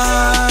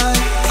I.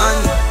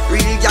 And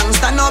real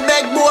gangsta no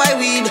beg boy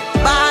weed.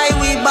 Buy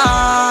we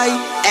buy.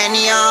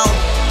 Anyhow,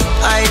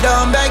 I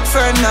don't beg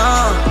for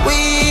now.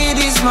 Weed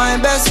is my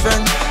best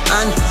friend.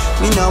 And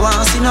me no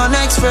want see no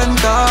next friend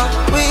talk.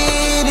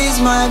 Weed is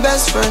my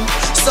best friend.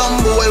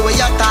 Some boy where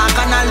you talk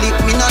and a lip,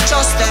 me not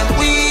trust them.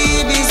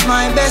 Weed is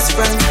my best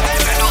friend.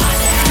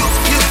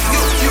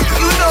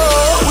 You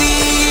know,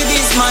 weed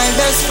is my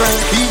best friend.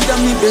 Weed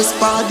and me best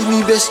party,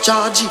 me best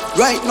charge.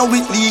 Right now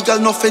it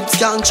legal, no feds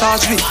can't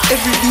charge me.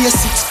 Every day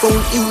 6 pound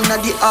in a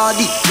the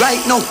RD.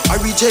 Right now, I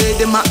reject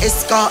them a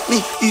escort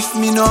me. If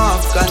me no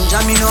have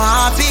ganja, me no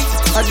happy.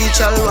 A the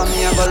chalwa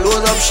me a go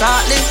load up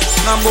shortly.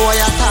 My boy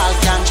a talk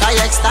can try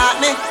extort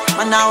me.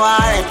 Man now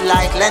I red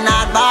like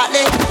Leonard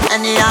Bartley.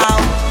 Anyhow,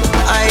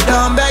 I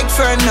don't beg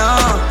for no.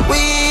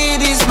 Weed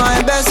is my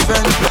best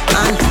friend.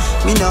 And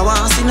me no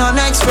want see no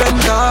next friend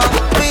go.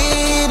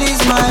 Weed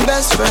is my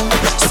best friend.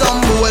 Some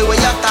boy where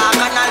you talk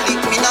and a lick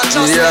me not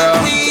trust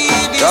them.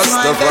 Weed is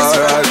my best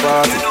friend.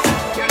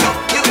 You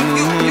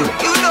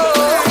know,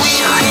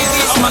 weed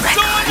is my best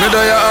friend. Me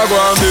there I go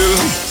and bill,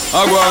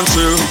 I go and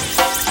chill.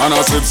 And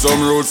I sip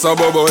some roots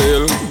of Bobo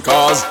Hill.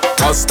 Cause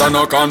Rasta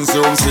no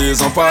consume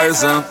season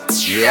poison.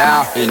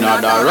 Yeah, in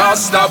the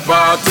Rasta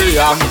party,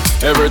 yeah.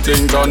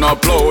 Everything done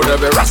upload.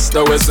 Every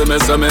Rasta we see me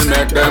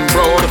make them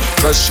proud.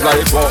 Fresh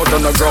like water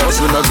on the grass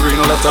with the green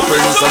letter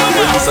prince and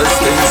princess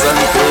things and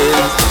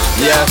queens.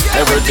 Yeah,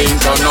 everything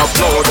done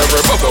upload.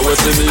 Every bubble we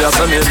see me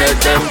make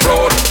them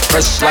proud.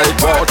 Fresh like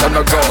water on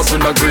the grass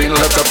with the green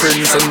letter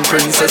prince and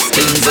princess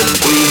things and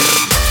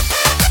queens.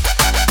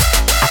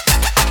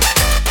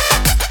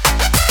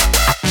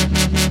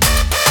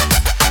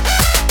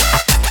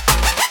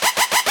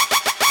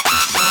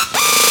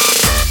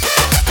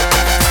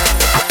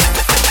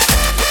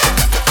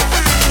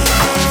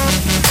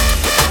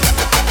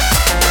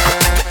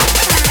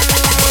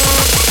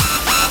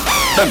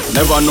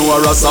 Never know a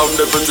Ras have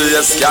the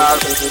prettiest car.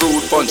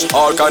 Fruit punch,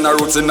 all kind of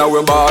roots in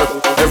our bar.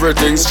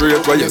 Everything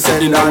straight where you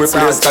sit in our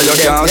place. Cause you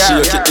can't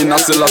shake it in a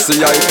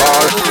Selassie I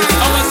bar.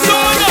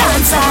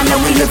 Dancehall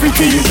and we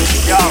everything.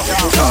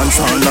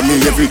 Dancehall and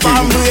we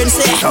everything.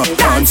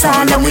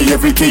 Dancehall and we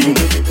everything.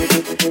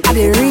 I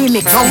the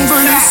remix.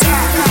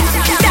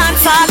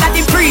 Dancehall at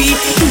the free.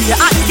 The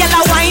hot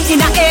yellow wine in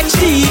a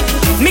HD.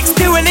 Mix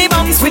the willy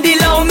bumps with the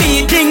low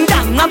me. Ding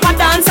dong, I'm a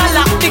dancehall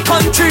at the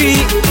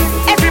country.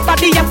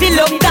 Everybody have to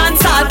love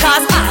dancehall.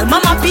 Cause all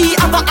Mama P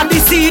have a the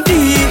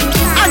CD.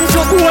 And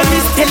your own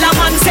is tell a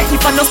man say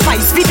if I no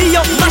spice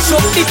video, mash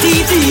up the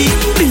TV.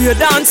 Be a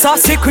dancer,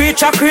 see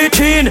creature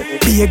creating.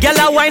 Be a girl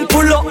a wine,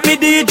 pull up me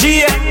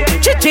DJ.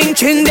 Ching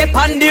ching de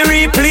pan the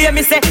replay.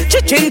 Me say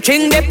ching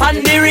ching de pan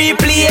the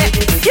replay.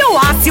 You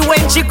want see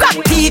when she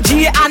grab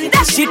TG and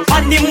dash it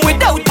pan him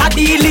without a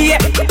delay.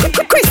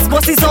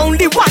 Christmas is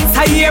only once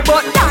a year,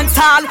 but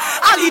dancehall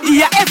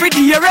holiday every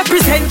day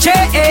represent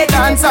J.A.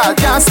 Dancehall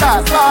can't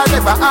start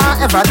forever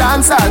and ever.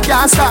 Dancehall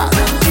can't start.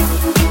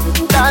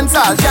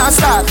 Dancehall can't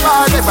start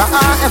forever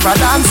and ever.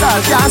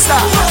 Dancehall can't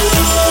start.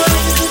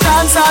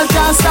 Dancehall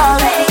can't start.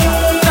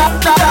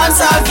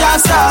 Dancehall can't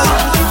start.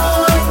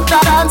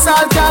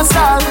 Dancehall can't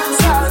start.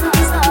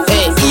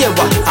 Hey, here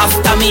what?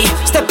 After me,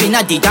 step in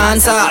a the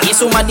dancer. Yeah,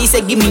 somebody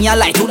say give me a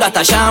light to that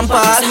a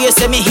champagne. You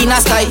say me in a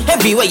sky,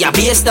 everywhere you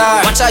be a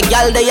star. Watch a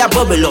gal they a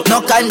bubble up,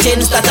 no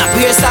conscience that a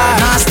beer star.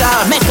 Nah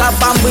star, make up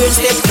and burn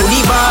step to the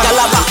bar.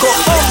 Gal a back up,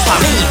 for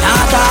me,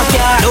 nah talk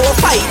ya. No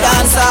fight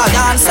dancer,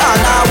 dancer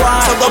nah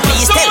one. So go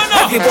please tell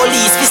every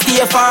police we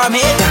stay for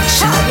me.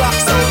 Shot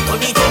rocks out,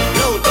 turn it up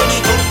low, turn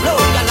it up low.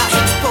 Gal a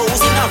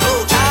expose in a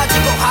road, charge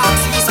you go half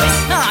seas west.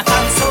 Nah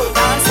cancel,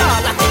 dancer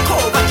like the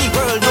cover the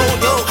world no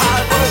yo.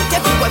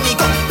 Everywhere me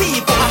go,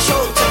 people a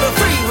shout to the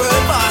free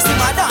world boss in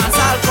my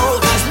dancehall crowd.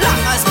 As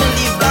long as me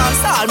live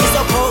dancehall, me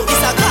support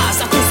this a glass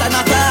of piss and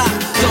a car.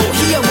 Yo,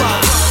 here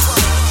what?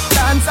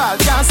 Dancehall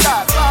can't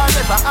start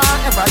forever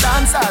and ever.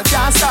 Dancehall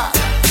can't start.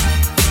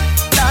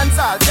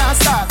 Dancehall can't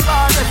start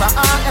forever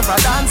and ever.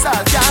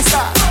 Dancehall can't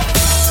start.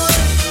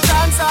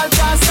 Dancehall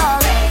can't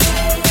start.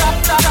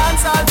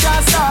 Dancehall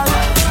can't start.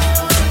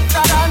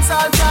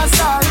 Dancehall can't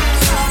start.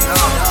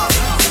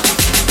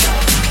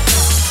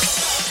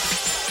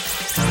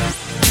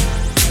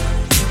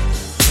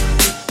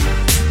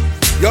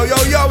 Yo,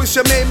 it's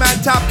your main man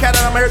Top Cat,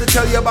 and I'm here to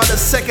tell you about the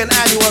second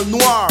annual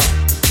Noir,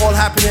 all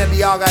happening at the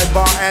Argyle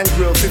Bar and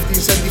Grill,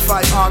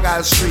 1575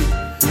 Argyle Street.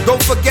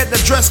 Don't forget the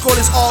dress code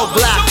is all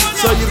black,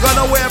 so you're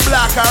gonna wear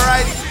black,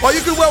 alright? Or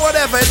you can wear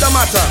whatever, it don't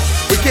matter.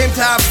 We came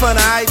to have fun,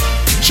 alright?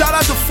 Shout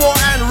out to 4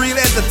 and Real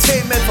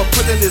Entertainment for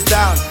putting this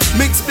down.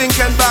 Mix Pink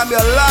and Bambi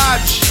a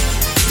large.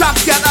 Top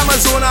Cat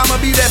Amazon,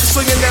 I'ma be there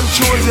swinging them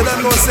tunes, you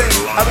don't know say.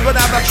 And we're gonna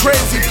have a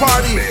crazy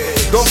party.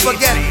 Don't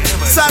forget,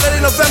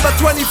 Saturday, November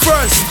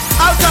 21st.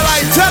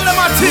 Alkaline, tell them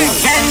a thing.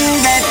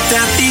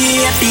 Vendetta,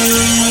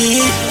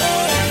 baby.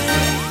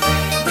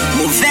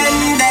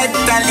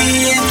 Vendetta,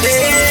 lady.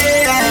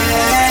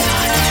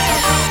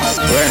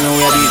 Right now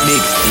we are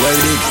big, well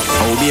big.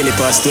 I will barely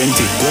past 20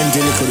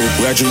 little bit.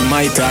 We are drink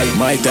my tie,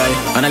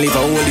 and I live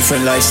a whole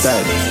different lifestyle.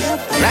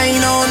 Right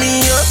now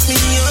me up,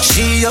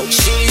 she up.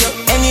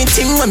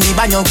 Anything when me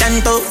bang your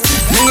canto.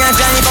 Me a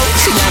drive out,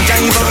 she a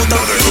drive out.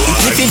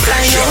 If it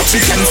fly out, she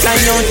can fly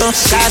out.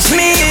 Cause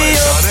me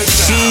up,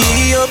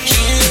 she up.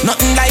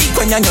 Nothing like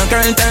when your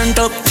girl turned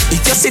up.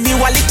 If you see the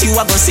wallet, you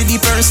a go see the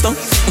purse.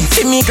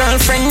 See me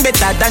girlfriend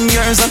better than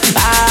yours.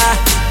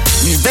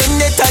 Me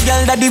vendetta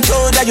girl that the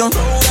proud of you.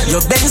 Your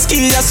Benz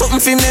key or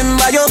something fi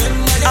remember you.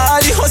 All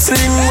the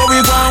hustling where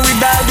we gone with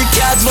all the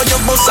cards, but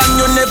your boss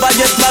and you never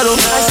get borrow.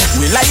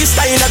 We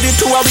lifestyle of the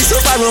two of we so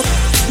far.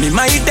 Me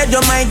might dead, you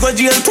might go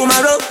jail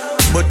tomorrow.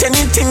 But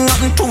anything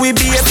happen to we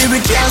baby,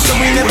 we can't, so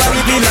we never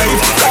live the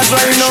life. Cause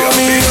right now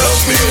me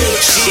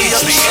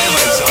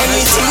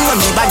anything when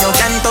me buy your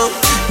canto.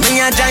 Me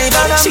a drive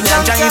out, she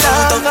can drive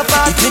out.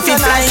 If me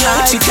fly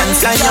out, she can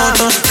fly out.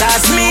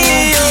 Cause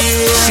me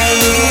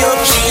she up.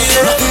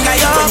 Nothing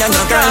like when your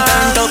girl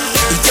turned up.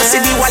 If you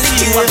see the wallet,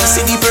 you a go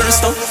see the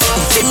purse.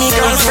 Give me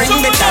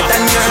girlfriend better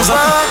than yours.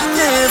 What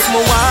if my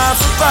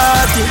wife a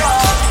party?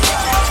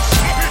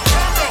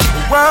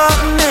 What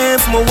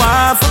if my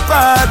wife a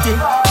party?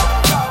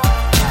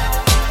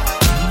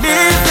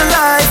 Live the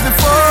life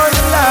before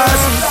you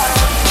lost it.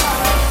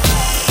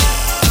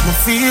 Me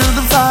feel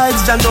the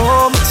vibes, I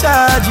know me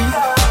charging.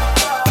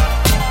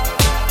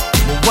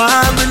 Me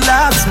want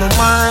relax my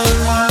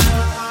mind.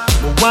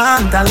 Me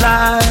want a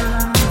life.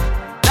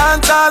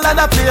 Dance all of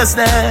the place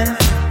there.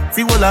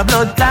 Feel all the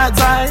blood clot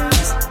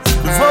vibes.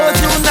 We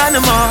vote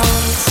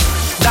unanimous.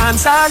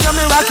 Dance all you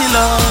me rocky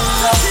love.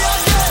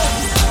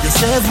 You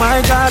save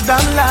my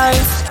goddamn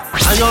life.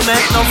 And you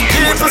make no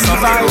people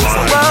survive.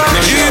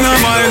 No inna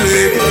my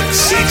league.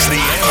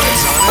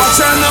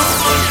 Watch out now.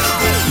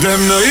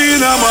 Them no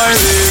inna my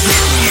league.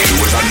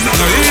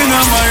 No inna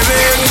my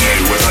league.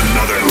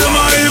 Them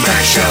I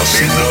mashup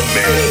in the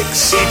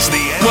mix. It's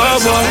the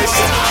Amazon.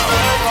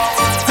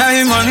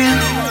 High money,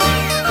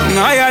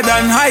 higher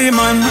than high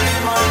man.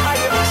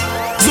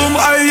 Zoom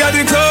higher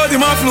the cloud in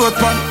my float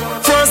pan.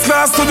 First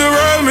class to the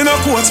world, me no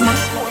coach man.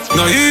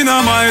 No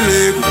inna my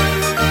league.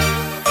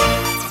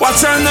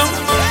 Watch out now.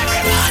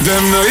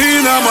 Them no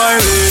inna my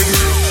league.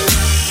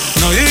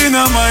 No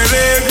inna my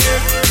league.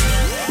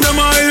 Them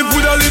I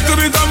put a little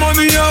bit of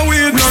money and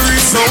weed no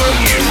reach so well.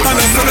 And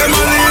I saw them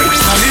a league.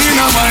 No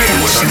inna my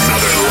league. With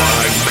another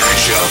live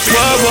mashup in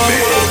the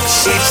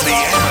mix. It's the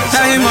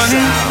high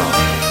money,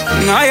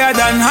 higher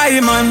than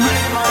high man.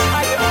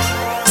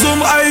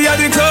 Zoom higher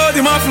the cloud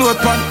in my float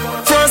pan.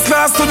 First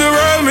class to the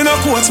world, me no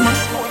coach man.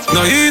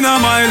 No inna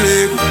my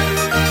league.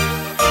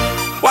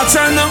 Watch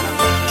out now.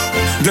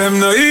 Them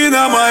no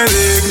inna my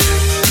league.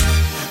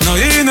 No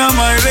inna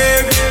my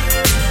league.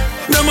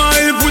 Them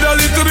I put a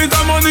little bit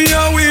of money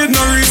and weed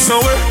no reach so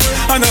well.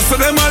 And I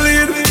saw them a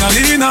lead. No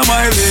inna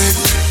my league.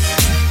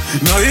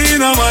 No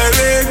inna my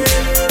league.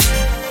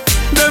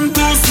 Them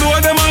too slow,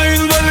 them a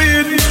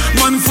invalid.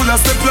 Man full of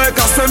step like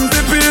a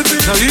centipede.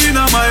 No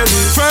inna my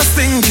league. First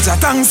thing, bitch, a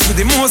thanks for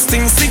the most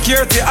things.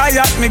 Security, I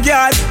at me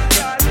guard.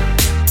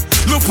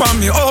 Look on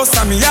me house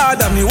and me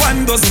yard and me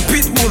 1 dozen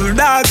pit bull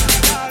dog.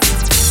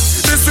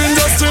 This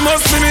industry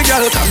must be me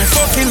girl, cause me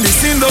fucking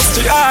this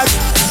industry hard.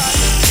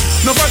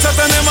 No patch up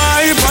on them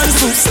hype and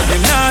soup, so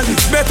them nah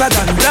live better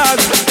than dog.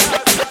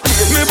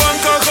 Me bank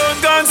account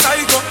gone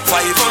psycho,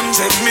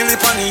 500 million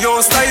on the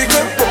house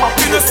cycle.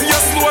 You know see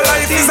your slow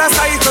life is a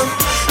cycle.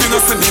 You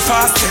know see me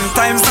fast 10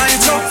 times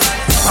nitro.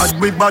 Bad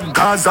we bad,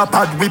 Gaza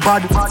bad we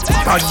bad.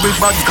 Bad we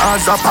bad,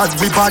 Gaza bad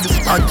we bad.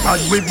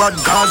 Bad we bad,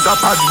 Gaza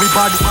bad we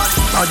bad.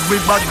 Bad we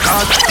bad,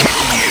 Gaza.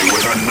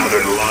 With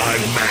another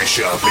live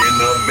mashup in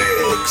the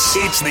mix,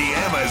 it's the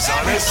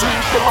Amazon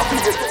sound.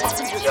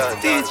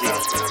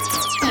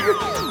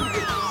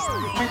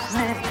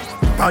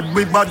 Bad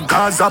we bad,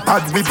 Gaza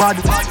bad we bad.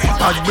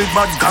 Bad we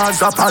bad,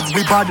 Gaza bad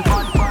we bad.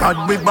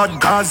 Bad we bad,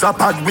 Gaza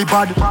bad we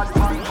bad.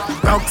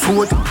 Rock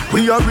foot,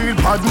 we a real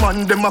bad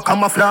man, them a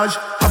camouflage.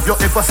 Have you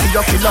ever seen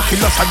a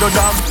killer shadow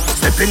dog?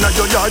 Step in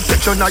your yard,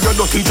 take you now your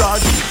dirty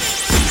dog.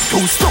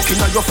 Too stuck in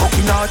your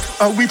fucking heart.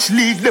 Which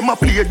league them a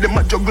play, them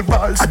a juggle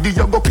balls. I do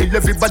you go kill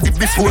everybody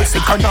before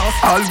second half.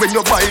 All when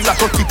you buy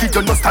like a ticket,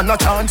 you no stand a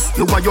chance.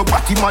 You and your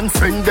batty man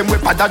friend, them we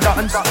pada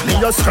dance. Me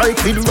a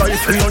strike with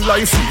rifle, no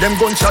life. Them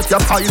gunshot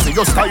your pies,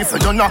 you stifle,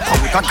 you knock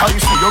out a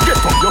ties. You get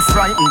up, you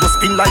frightened, you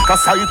spin like a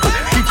cycle.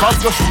 Kick off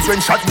your shoes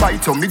when shot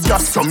bite you. Me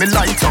just so me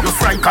light you. You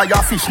fry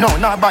kaya fish, no,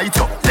 nah bite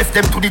you. Left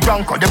them to the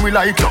drunk, or them we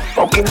like you.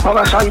 Fucking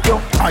parasite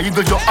you.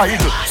 Idle, you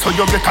idle. So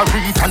you get a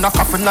read and a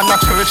coffin and a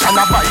church and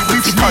a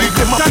Bible.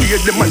 Them a play,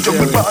 them a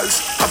juggle balls.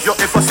 Have you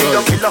ever seen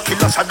a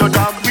killer shadow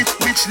dog?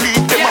 Which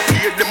league them a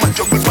play, them a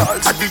juggle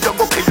balls. I did you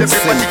go kill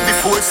everybody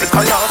before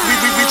second half.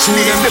 Which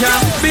league them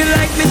can't be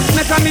like me,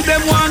 make me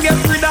them want get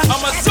rid of.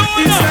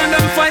 Each time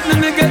them fight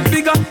me get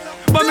bigger.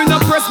 But me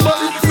no press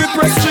button, me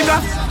press trigger.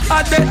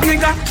 I dead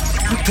nigga.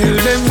 Tell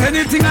them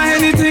anything or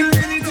anything.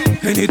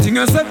 Anything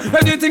you say,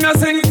 anything I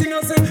say.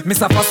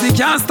 Mr. Pussy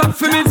can't stop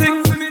for me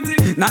thing.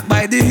 Not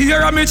by the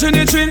ear of me chin.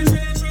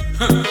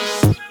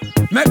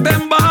 Make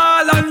them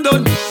ball and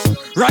done.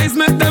 Rise,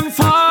 make them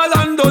fall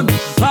and done.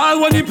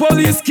 All when the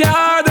police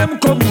car them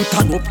come out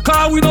and up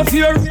car we no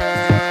fear.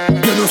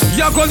 You know see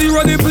a gully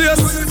run the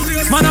place.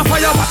 Man a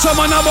fire watch a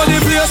man a body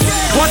place.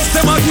 Watch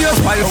them a case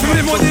while feel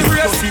the money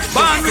race.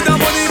 Band with a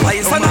money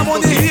price and a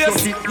money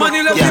haze.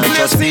 Money left the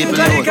place think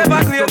like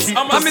Everglades.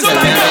 And me style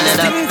them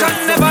stink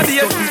and never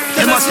date.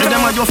 Them a say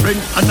them a your friend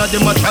and a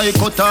them a try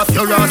cut off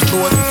your ass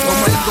throat.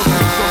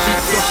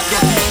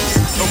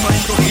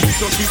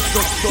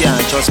 Yeah,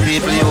 trust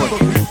people, you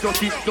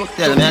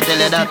tell me, I tell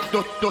you that.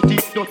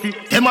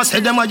 Them a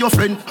say them a your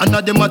friend, and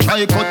a them a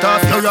try cut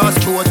off your ass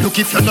throat. Look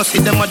if you no see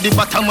them at the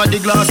bottom of the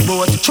glass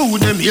boat. Chew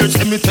them here,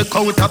 say me take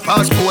out a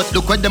passport.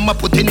 Look where them a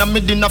put in a me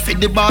dinner for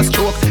the bar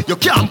stroke. You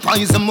can't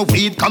poison my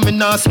weed, come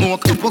in a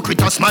smoke.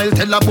 Hypocrite a smile,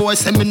 tell a boy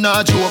say me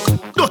nah joke.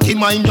 Dirty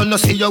mind, you no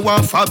see you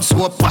want fab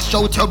soap. Wash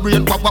out your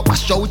brain,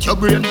 wash out your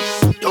brain.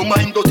 Your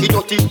mind dirty,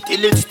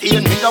 till it's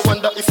stain. Me da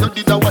wonder if you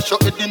did a wash your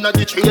head inna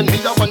the train. Me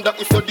da wonder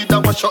if you did a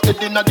wash your head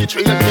inna the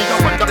train. Me da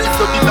wonder if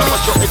you did a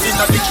wash your head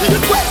inna the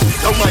train.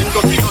 Your mind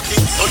dirty, don't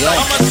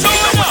lie. Me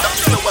da wonder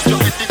if you wash your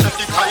head inna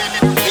the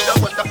toilet. Me da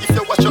wonder if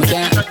you wash your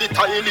head inna the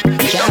toilet.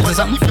 Me da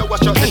wonder if you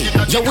wash your head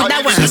inna the toilet. You woulda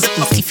want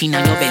something stiff inna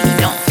your belly,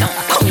 don't.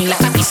 Me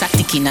like a piece of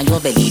stick inna your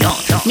belly, don't.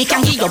 Me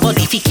can give your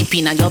body fi keep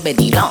inna your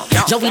belly, don't.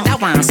 You woulda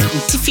want something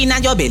stiff inna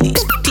your belly,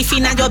 stiff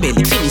inna your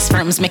belly. Feel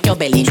sperms make your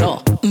belly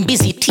draw.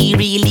 Busy tea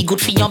really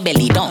good for your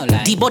belly, don't.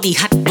 The body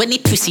hot when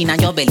it twists inna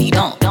your belly,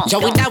 don't. You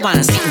woulda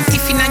want something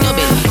stiff inna your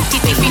belly,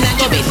 stiff inna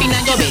your belly, inna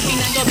your belly,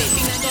 inna your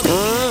belly.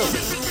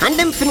 And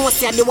them fin was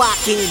say the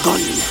walking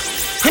gun.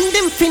 And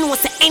them fin was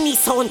say any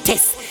sound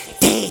test.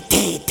 Dead.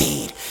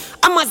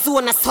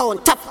 Amazon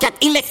sound, Top Cat,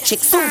 Electric,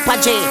 Super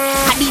J,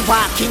 had the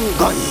walking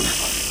gun.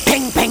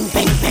 Bang.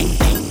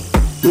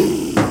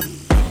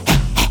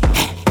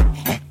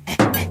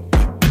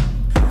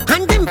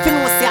 And them fin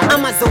was say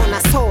Amazon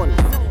sound.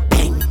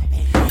 Bang.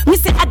 Me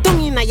say a dung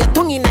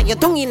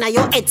inna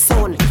your head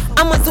sound.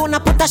 Amazon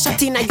put a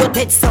shot inna your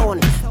dead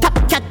sound. Top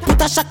Cat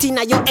put a shot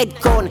inna your head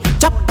cone.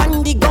 Drop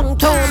on the gun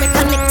toe, make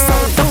a neck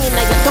sound. Dung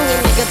inna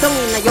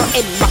your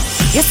head back.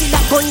 You see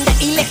that gun, the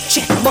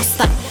electric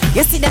buster.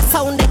 You see that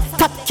sound, the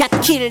Top Cat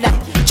kill that.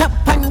 Drop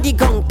on the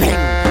gun, bang.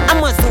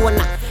 Amazon,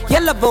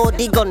 yellow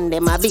body gun,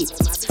 them a beat.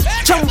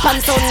 Jump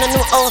and sound, no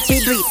know how to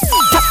do it.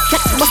 Top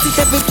Cat bust it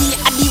every day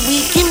of the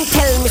week. Him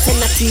tell me say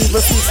not evil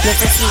feast,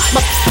 never sleep.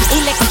 But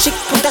electric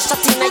put a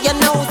shot in your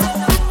nose.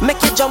 Make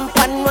you jump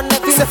and run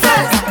every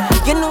fall.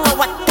 You know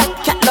what Top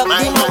Cat love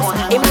the most.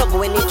 Him love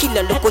when he kill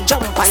a look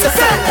jump and fall.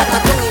 That a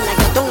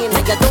dung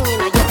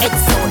inna your head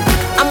sound.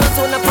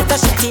 Amazon put a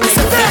shot in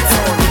your head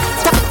sound.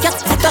 Top Cat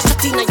put a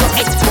shot in your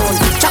head sound.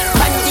 Chop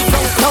and the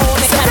gun down,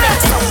 make a neck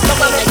sound.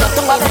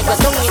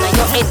 Dung inna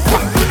your head.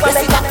 You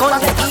see that gun,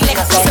 the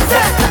electric.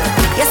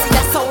 You see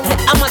that sound, the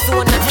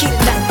Amazon kill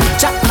that.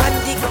 Chop and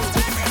the gun.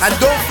 And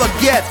don't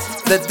forget,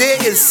 the day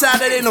is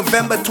Saturday,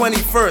 November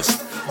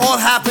 21st. All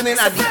happening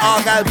at the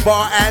Argyle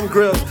Bar and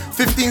Grill.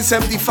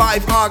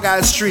 1575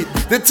 Argyle Street.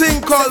 The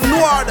thing called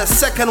Noir, the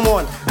second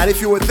one. And if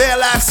you were there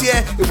last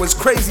year, it was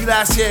crazy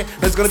last year.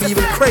 It's gonna be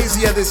even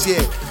crazier this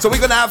year. So we're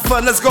gonna have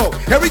fun. Let's go.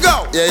 Here we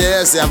go.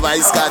 Yeah, see,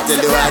 Vice can't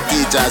tell you what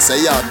teacher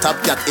say, yo,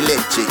 Top Cat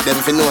Electric. Them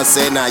fi know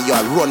say now you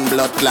a run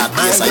blood clot.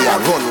 Yes, you a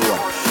run.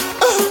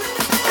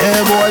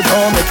 Hey boy,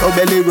 don't make your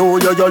belly roll,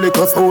 your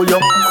little soul, yo.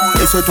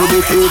 Listen to the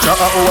teacher at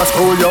our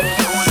school, yo.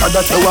 And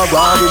that you a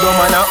body, the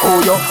man a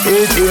owe you.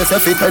 Teacher say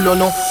fi tell you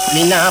no.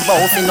 Me nah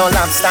bow fi no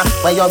lobster,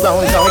 where you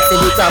round out fi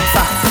the crab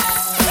fat.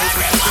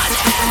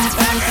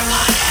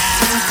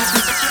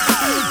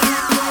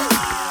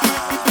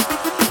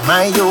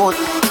 My youth.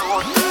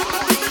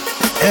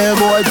 Hey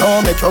boy,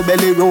 don't make your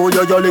belly roll,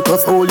 your little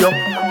soul, yo.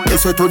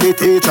 Listen to the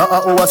teacher at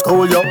our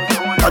school, yo.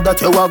 And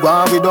that you a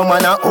body, the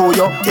man a owe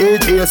you.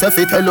 Teacher say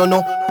fi tell you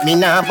no. Me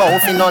nah bow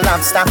fi no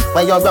lobster,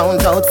 where you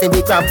round out fi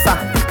the crab fat.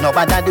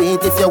 Nobody do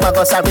it if you a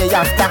go sorry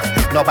after.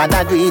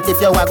 Nobody do it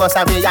if you a go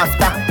sorry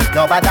after.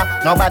 Nobody.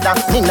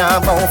 Me nah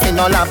bow fi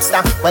no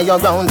lobster, where you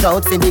round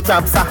out fi the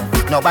crab fat.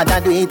 Nobody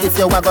do it if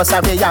you a go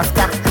sorry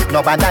after.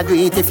 Nobody do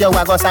it if you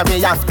a go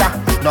sorry after.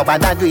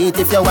 Nobody do it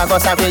if you a go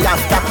sorry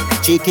after.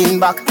 Chicken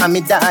back and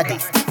me daddy,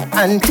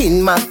 and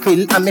tin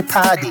mackerel and me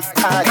paddy,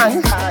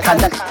 and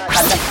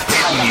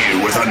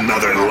you with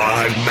another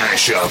live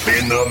mashup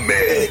in the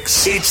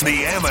mix. It's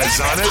the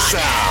Amazon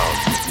sound.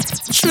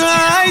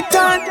 Try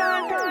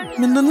that.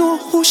 Me no know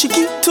who she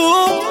get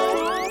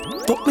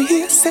to, but me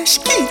hear say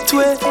she get to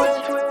it.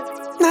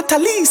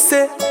 Natalie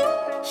say,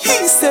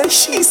 he say,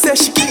 she say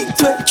she get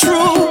to it.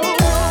 True,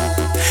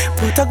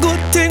 but a good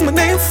thing my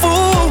name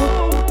for.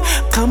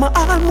 Come I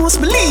almost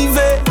believe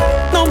it.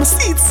 Now my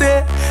seat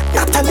say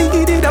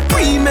Natalie did a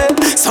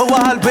pre-med. So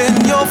all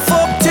when you're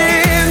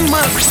 14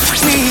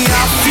 months, me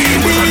I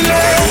feel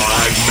it.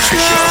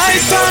 Try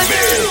that.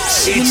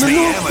 You don't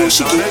know who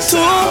she get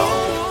to,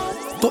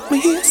 but me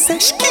here say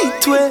she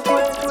get to it.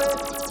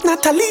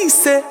 Natalie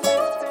say,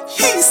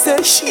 he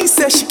say, she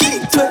say she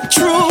get to it.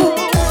 True,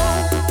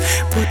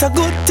 but a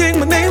good thing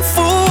my name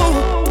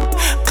for.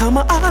 Come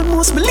I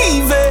almost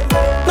believe it.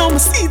 Now my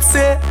seat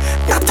say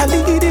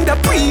Natalie did a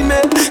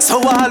pre-med.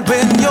 So all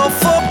when you're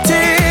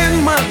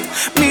 14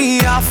 months, me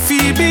I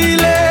feel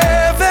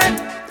believe it.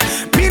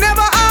 Me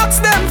never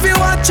ask them if you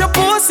watch your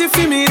pussy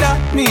for me that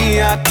me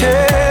I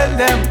tell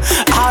them.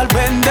 All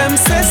when them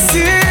say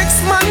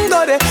 6 months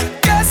go there,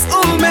 guess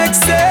who makes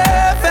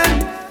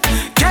 7?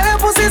 Can your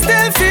pussy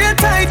still feel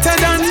tighter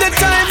than the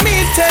time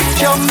me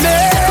take your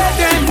maiden?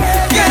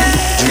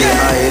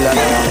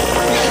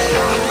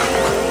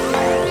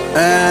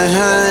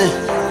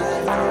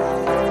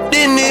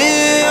 De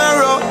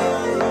Niro.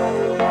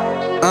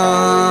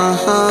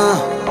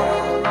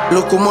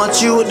 Look how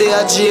much you they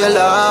are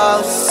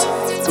jailhouse.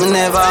 Me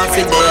never have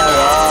to day a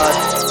road.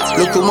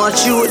 Look how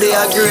much you they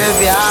are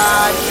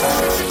graveyard.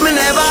 Me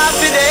never have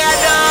to day a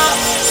dog.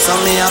 So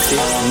me have to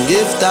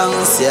give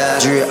thanks, yeah.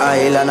 Dre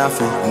Island have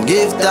to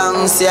give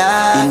thanks,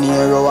 yeah. De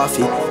Niro have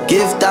to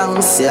give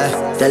thanks, yeah.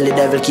 Tell the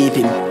devil keep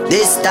him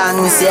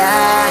distance,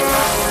 yeah.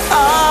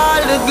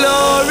 All the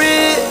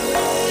glory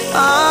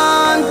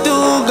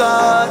unto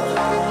God.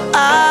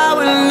 I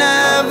will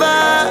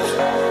never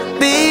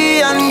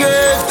be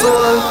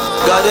ungrateful.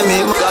 God in me,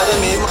 God in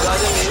me,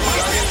 God in me.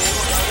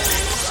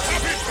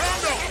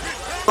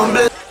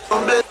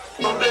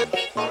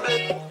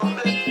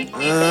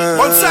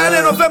 On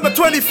Saturday, November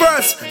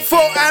 21st,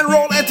 Full and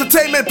Roll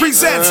Entertainment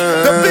presents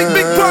the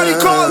big party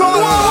called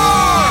Noir.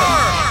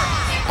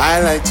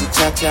 I like to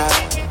cha-cha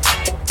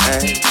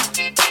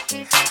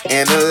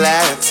in a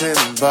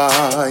Latin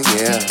bar,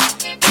 yeah.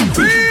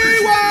 You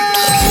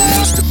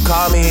used to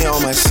call me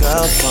on my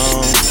cell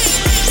phone.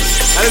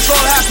 And it's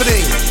all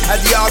happening at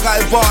the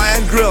Argyle Bar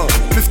and Grill,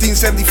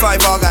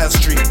 1575 Argyle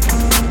Street.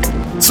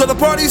 So the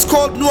party's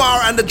called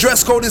Noir and the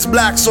dress code is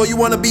black, so you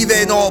wanna be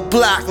there in all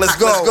black. Let's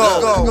go.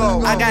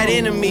 I got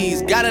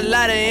enemies, got a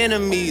lot of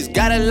enemies,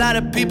 got a lot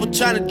of people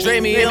trying to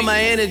drain me of my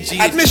energy.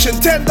 Admission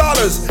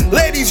 $10.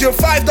 Ladies, you're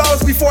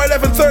 $5 before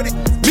 11:30.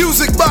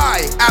 Music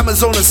by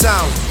Amazona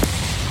Sound.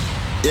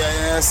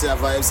 Yeah, see a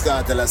Vibes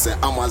Cartel, I say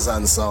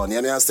Amazon sound.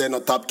 You know, I say no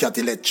Top Cat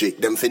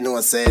Electric. Them fi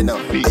know say no.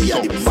 I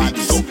the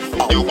baddest.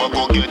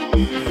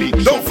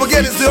 Don't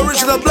forget, it's the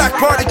original black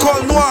party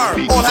called Noir.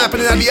 All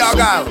happening at the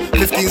Argyle,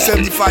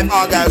 1575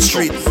 Argyle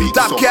Street.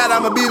 Top Cat,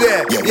 I'ma be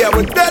there. Yeah,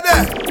 we're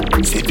there.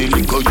 See the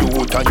little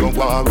youth and you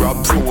want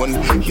rap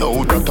phone.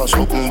 Yo, that a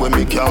something when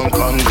me can't do.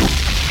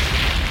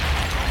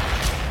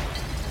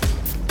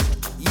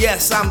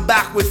 Yes, I'm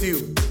back with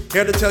you.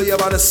 Here to tell you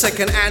about the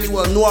second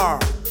annual Noir.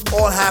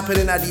 All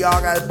happening at the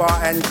Argyle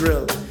Bar and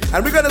Grill.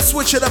 And we're gonna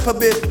switch it up a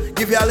bit,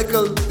 give you a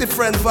little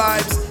different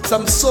vibes,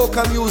 some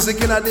soca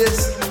music in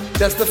this,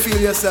 just to feel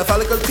yourself. A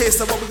little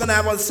taste of what we're gonna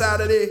have on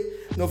Saturday,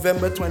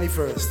 November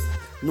 21st.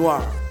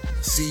 Noir,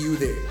 see you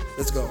there.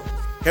 Let's go.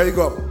 Here we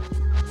go.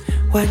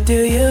 What do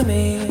you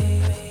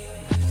mean?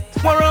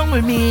 What wrong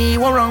with me?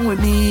 What wrong with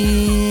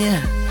me?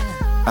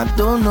 I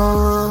don't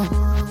know.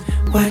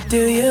 What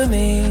do you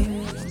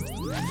mean?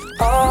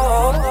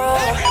 Oh.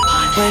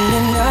 When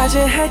you nod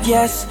your head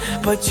yes,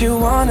 but you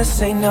wanna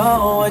say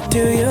no, what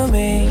do you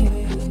mean?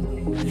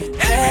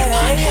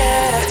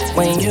 Hey,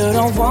 when you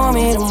don't want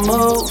me to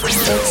move, but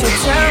you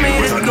tell me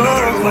to go,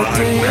 what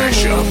do you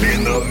Mashup mean?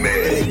 in the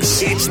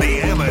mix. It's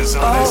the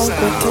Amazon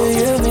What do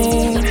you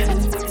mean?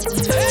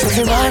 Since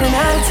you're running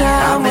out of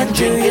time, what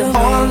do you mean?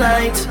 All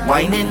night,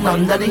 whining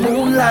under the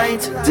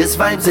moonlight. This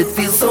vibes, it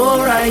feels so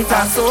right.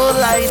 I'm so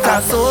light,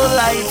 I'm so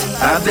light.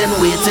 I've been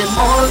waiting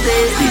all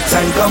day. The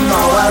time come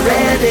now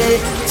already.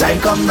 Time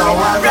come now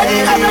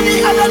already.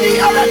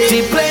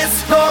 The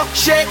place no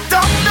shake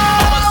down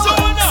now.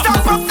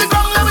 Stop off the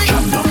ground, let me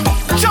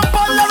jump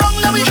all around,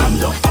 let me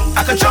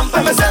I can jump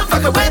by myself, I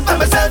can wait by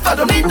myself. I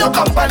don't need no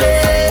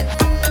company.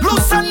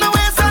 Loosen my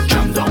waist and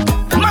jump down.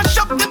 Mash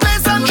up the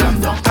place and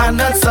jump down. I'm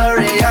not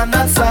sorry, I'm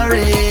not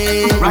sorry.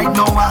 Right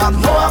now I have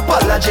no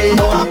apology,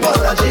 no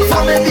apology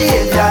for my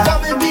behavior.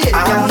 I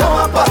have no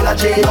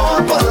apology, no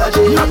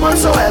apology, none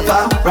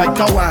whatsoever. Right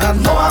now I have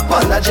no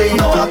apology,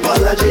 no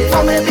apology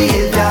for my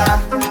behavior.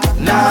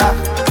 Nah,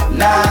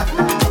 nah,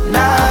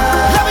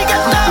 nah. Let me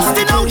get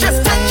nasty now, just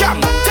take jam,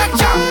 take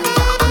jam,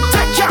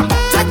 take jam,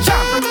 take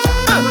jam.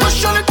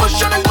 Push on it,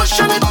 push on it, push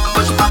on it,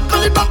 push back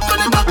on it, back on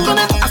it, back on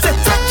it. I said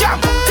take jam,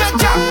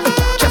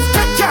 just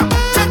take jam,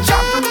 take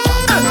jam.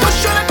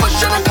 Push on it,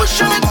 push on it,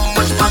 push on it,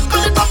 push back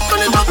on it, back on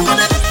it, back on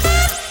it.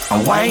 A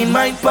wine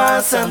my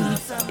person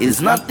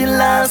is not the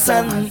last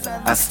and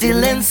I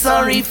still ain't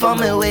sorry for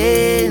my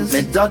ways,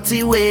 my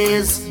dirty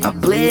ways. I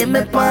play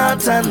my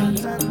part and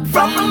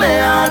from my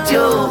heart,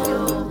 yo,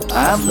 I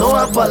have no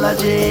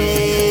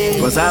apology.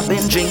 Cause I've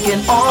been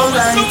drinking all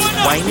night,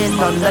 whining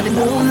under the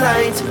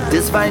moonlight.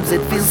 This vibes,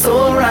 it feels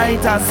so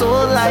right, I'm so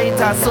light,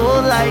 I'm so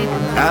light.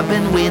 I've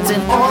been waiting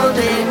all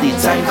day, the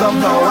time come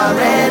now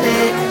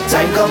already.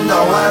 Time come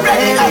now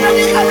already.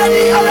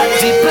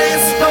 The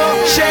place no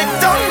shake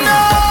down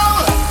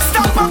now.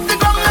 Stop off the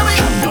ground, let me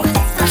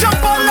jump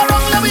all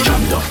around, let me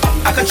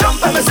I can jump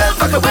by myself,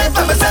 I can wait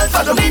by myself.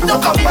 I don't need no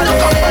company.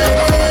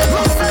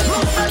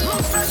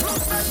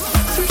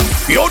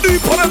 Yo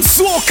deep on them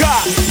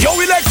Soca, yo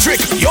electric,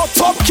 yo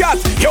top cat,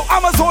 yo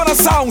Amazon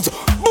sounds.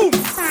 Boom,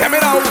 hear me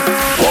now.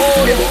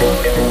 Oh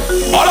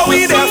yeah, all of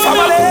we there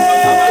family.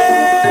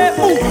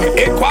 Boom, a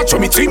quattro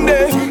me team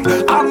there,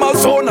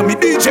 Amazon and me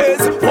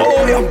DJs.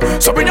 Oh yeah,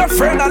 so bring your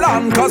friend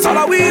along, cause all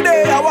of we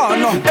there I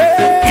wanna.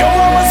 Yo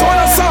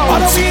Amazon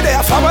sounds, see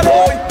there family.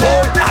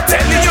 I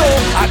tell you,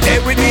 I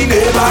there with me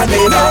never,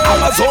 never.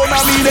 Amazon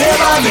and me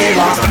never,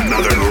 never.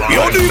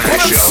 Yo deep on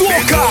them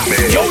Soca,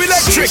 yo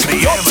electric,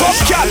 yo top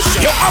cat.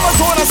 Yo,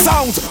 Amazon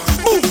sounds,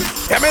 boom,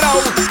 hear me now.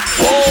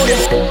 Oh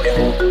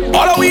yeah,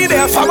 all of we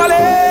there family.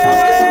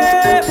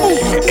 Boom,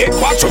 a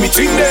quattro me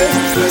team there,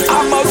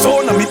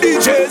 Amazon and me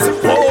DJs.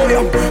 Oh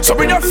yeah, so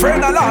bring your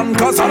friend along,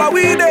 cause all of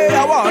we there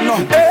I wanna.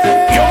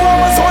 Yo,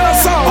 Amazon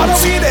sounds,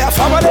 see there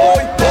family.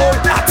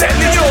 I tell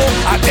you,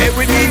 I there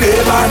with me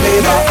never,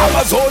 never.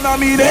 Amazon and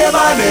me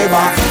never,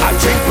 never. I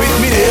drink with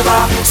me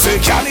never. Say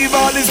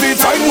carnival is the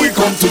time we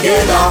come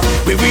together.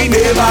 We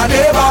never,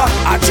 never.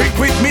 I drink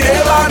with me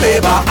never,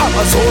 never.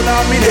 Amazon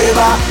and me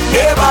never,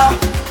 never.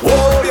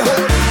 Oh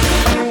yeah.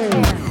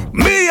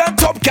 Me and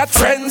Top Cat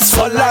friends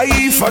for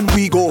life, and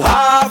we go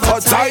half a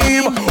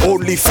time.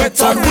 Only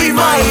fet and we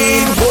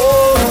mind.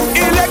 Oh,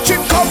 electric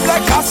come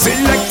like a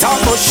selector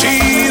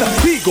machine.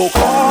 We go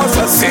cause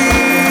a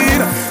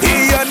scene.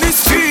 He and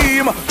his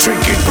team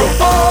drinking from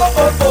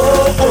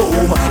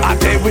I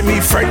there with me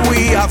friend,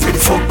 we having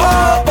fun.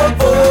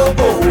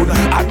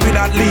 And we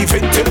not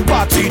leaving till the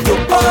party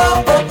done.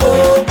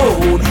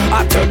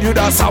 I tell you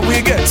that's how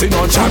we getting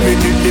on, jamming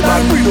in the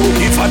band. We don't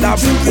give a damn.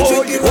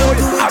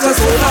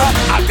 Amazona,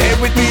 I there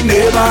with me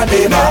never,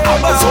 never.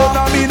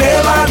 Amazona, me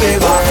never,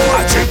 never.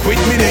 I drink with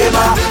me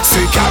never.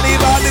 Say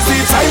carnival is the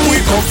time we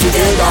come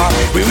together.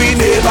 We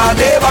never,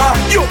 never.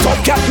 You Top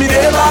Cat me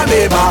never,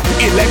 never.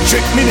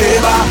 Electric me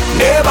never,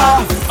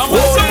 never.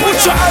 Oh, put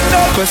your hand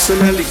up.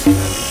 Personally,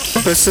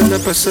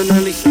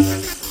 personally.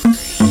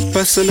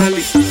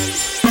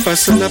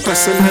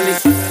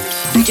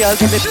 The girl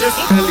give me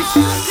personally.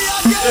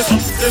 The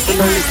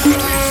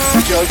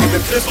girl give me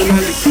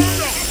personally.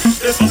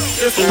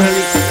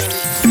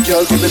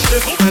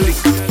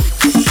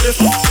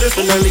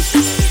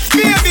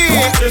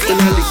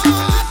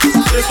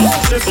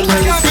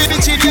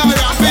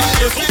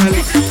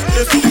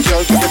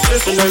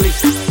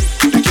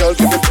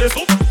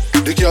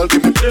 The girl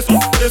give me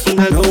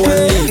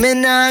personally. Me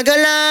nah go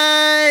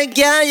lie,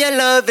 girl, you're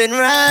loving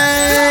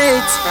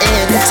right.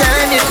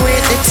 Anytime you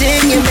quit the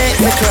thing, you make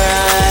me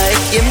cry.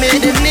 Give me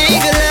the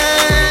nigga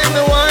line,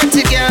 me want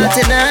to girl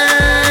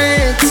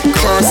tonight.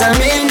 Cause I'm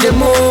in the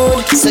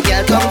mood, so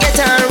girl come get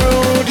on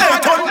rude.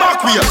 Turn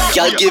back we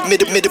Girl give me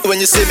the when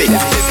you see me.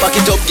 Back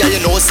it up, girl, you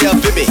know say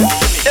for me.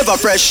 Ever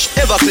fresh,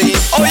 ever clean,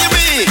 oh you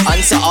mean?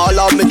 Answer all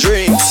of my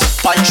dreams.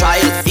 Pan trial,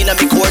 in a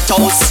me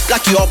courthouse.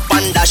 Lock you up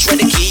and dash with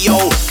the key, yo.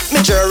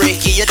 Me jury,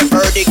 give you the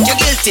verdict, you're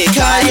guilty,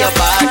 call you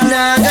bad.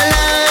 Nah go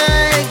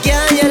lie,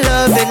 girl, you're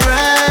loving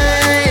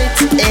right.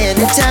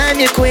 Anytime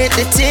you quit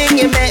the thing,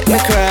 you make me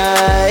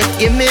cry.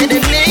 Give me the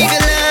nigga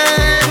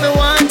line, me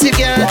want to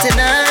girl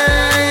tonight.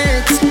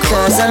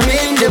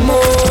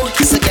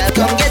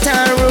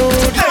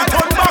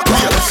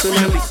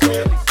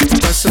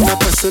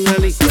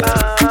 personally.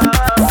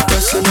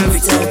 Personally.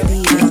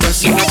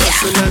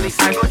 Personally.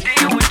 I go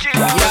deal with you.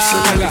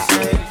 Personally.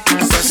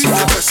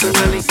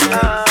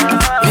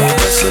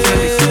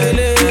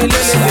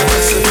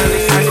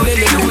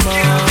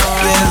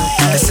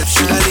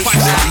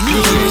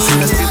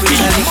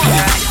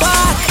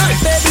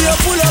 Baby, you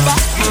pull over.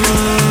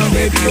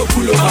 Baby, you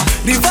pull over.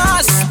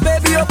 Reverse,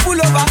 baby, you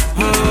pull over.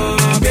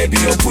 Baby,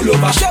 you pull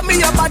over. Show me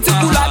your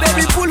particular,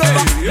 baby, pull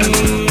over.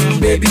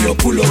 Baby, you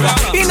pull over.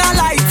 In a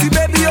light,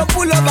 baby, you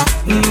pull over.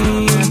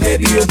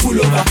 Baby, you pull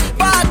over.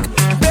 Back,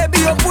 baby,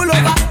 you pull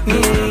over.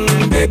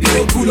 Baby,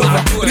 you pull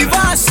over.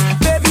 Reverse,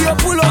 baby, you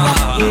pull over.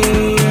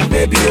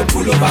 Baby, you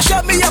pull over.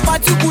 Show me your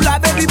particular,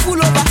 baby,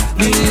 pull over.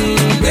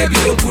 Baby,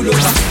 you pull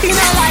over. In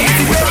a light,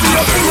 baby,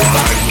 you pull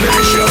over.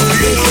 It's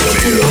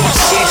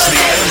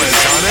the Amazon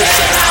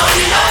Sound.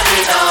 We don't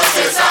need no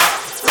chaser.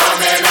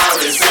 Rum in our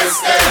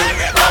system.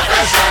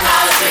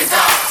 Professional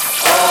drinker.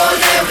 All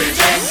day we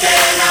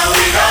drinking and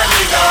we don't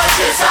need no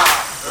chaser.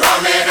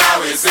 Rum in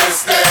our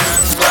system.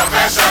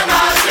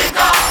 Professional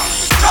drinker.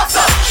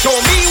 Show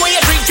me where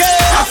you're drinking.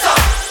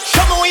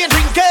 Show me where you're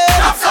drinking.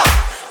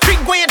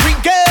 Drink where you're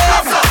drinking.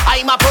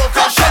 I'm a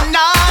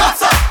professional.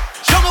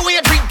 Show me where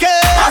you're drinking.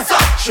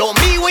 Show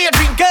me where you're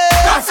drinking.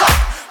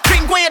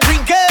 Drink where you're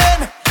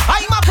drinking.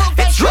 I'm a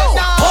professional.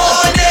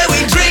 All day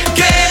we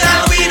drinking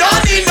and we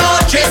don't need no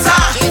chaser.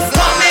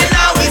 Rum in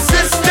our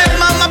system.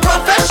 I'm a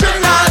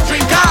professional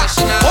drinker.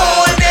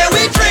 All day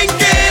we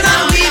drinking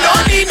and we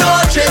don't need no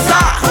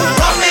chaser.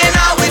 Rum in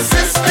our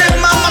system.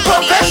 I'm a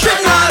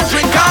professional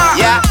drinker.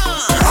 Yeah,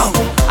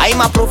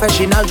 I'm a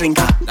professional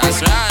drinker.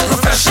 That's right.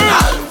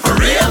 Professional, for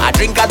real. I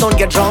drink, I don't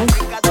get drunk.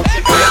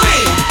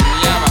 Really?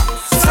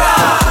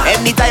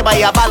 Anytime I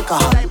have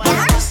alcohol,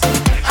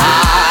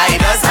 I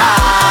just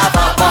have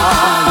a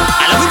ball.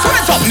 And let me turn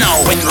it up now.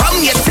 When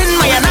rum gets in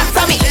my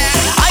anatomy,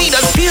 I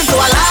just feel so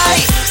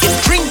alive.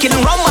 If drinking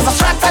rum was a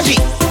strategy,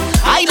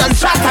 I don't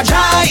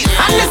strategize.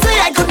 And they say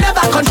I could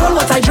never control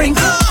what I drink.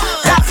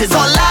 That is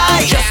all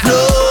lies. Just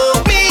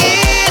look me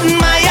in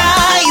my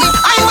eyes.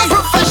 I'm a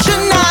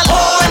professional.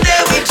 All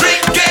day we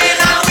drinking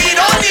and we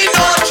don't need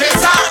no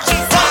chaser.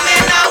 Rum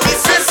in our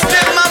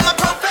system. I'm a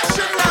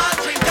professional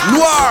drinker.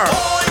 Noir,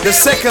 the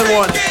second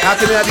one,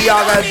 happening at the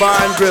Argyle Bar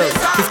and Grill,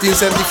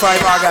 1575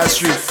 Argyle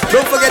Street.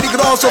 Don't forget, you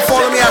can also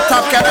follow me at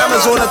Top Cat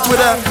Amazon on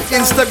Twitter,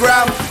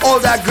 Instagram, all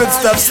that good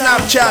stuff,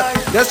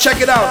 Snapchat. Let's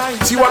check it out,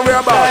 see what we're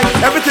about.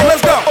 Everything,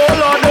 let's go. Oh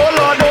Lord, oh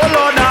Lord, oh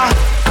Lord, nah.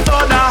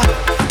 Oh nah,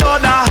 oh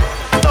nah,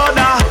 oh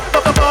nah,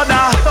 oh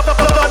nah,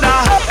 oh nah.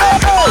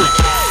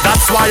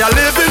 That's why I'm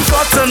living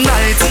for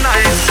tonight.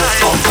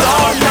 On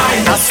cloud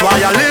nine. That's why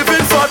I'm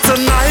living for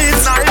tonight.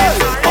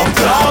 On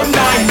cloud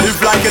nine. Live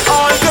like it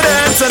all good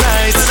end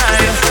tonight.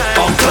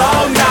 On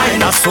cloud nine.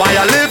 That's why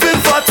I'm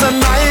living for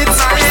tonight.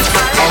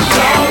 On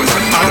cloud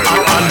nine.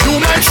 And you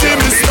might see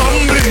me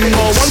stumbling,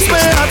 but once my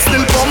heart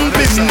still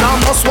pumping, I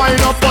must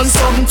wind up on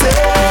something.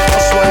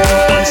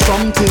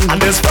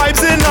 And there's vibes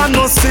in and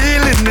no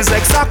ceiling. Is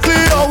exactly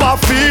how I'm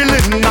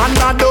feeling, and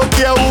I don't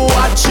care who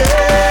watch it.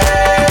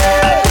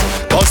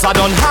 Cause I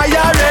done high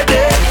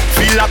already.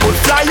 Feel I could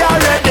fly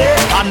already.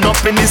 I'm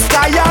up in the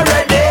sky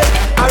already.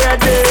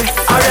 Already.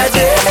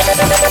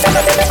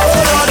 Oh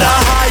Lord,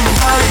 high.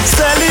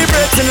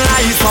 Celebrating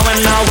life. And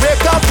when I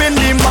wake up in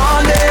the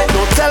morning,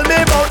 don't tell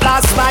me about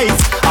last night.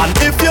 And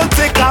if you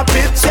take a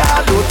picture,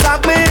 don't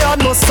tag me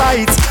on no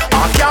site.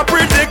 I can't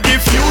predict the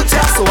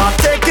future, so I'm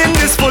taking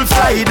this full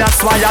flight.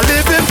 That's why I'm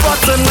living for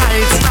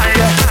tonight.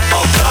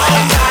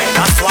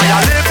 That's why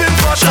I'm living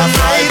for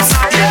tonight.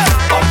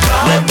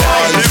 Live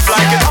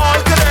like it all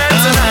good end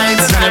tonight.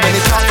 That's why I'm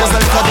living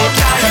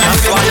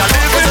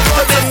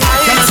for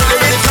tonight.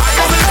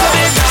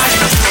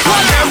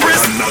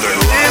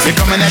 We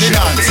coming at it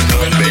dance,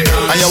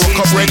 and you woke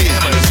up ready.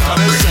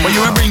 But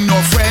you ain't bring no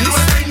friends,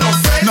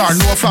 nor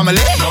no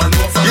family.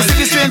 You see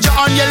the stranger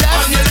on your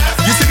left,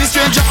 you see the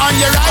stranger on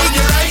your right.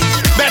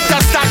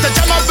 Better start to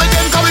jam up with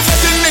them, cause we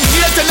getting in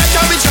here tonight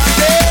and we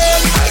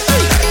chanting.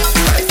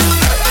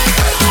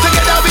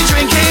 Together we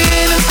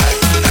drinking,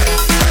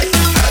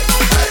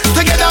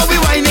 together we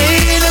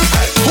whining.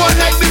 One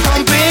night we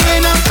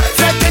pumping,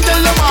 fed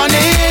until the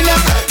morning.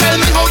 Tell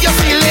me how you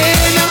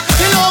feeling.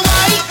 You know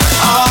why?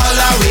 All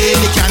away in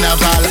the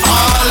carnival,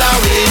 all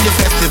away in the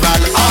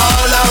festival,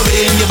 all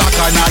away in the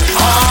bacchanal,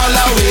 all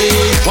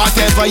away.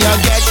 Whatever you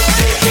get,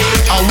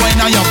 and when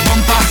on your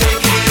bumper,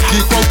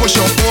 the crowd push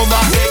you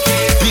over,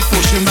 the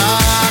pushing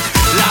back.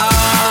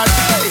 Lord,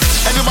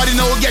 everybody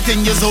know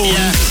getting your zone.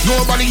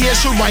 Nobody here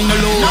should whine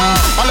alone.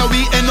 All of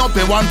we end up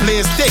in one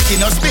place,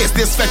 taking up space.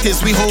 This fete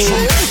is we home.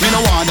 We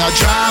don't want no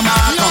drama,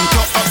 come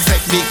to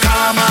upset me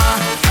karma.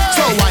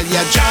 So while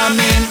you're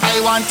jamming,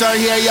 I want to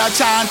hear you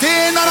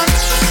chanting.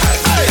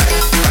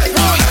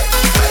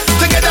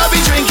 Together we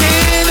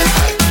drinking,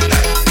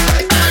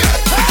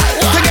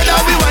 together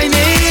we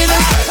whining.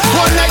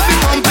 One night we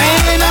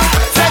pumping,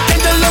 fed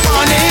until the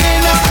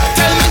morning.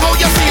 Tell me how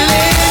you're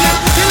feeling.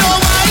 You know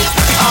why?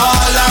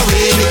 All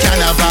away in the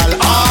carnival,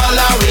 all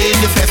away in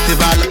the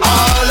festival,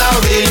 all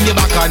away in the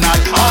bacchanal,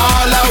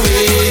 all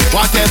away.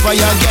 Whatever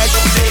you get,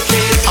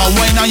 I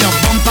wine on your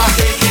bumper.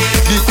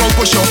 The crowd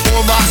push you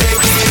over.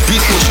 We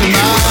pushing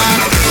on.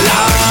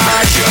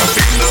 Mash up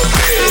in the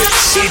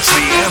mix. It's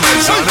the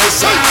Amazon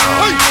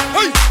sound.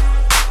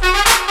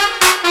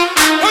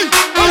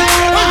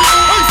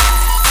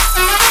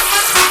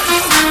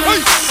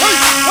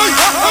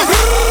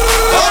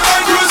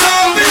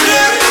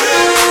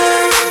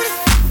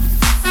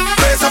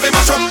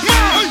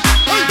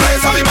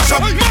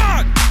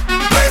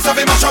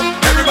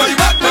 Everybody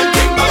back, then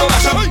King Baba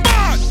mash up.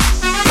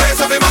 Place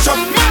of him mash up.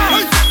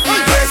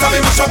 Place of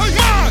him mash up.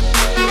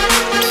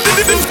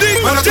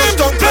 When I touch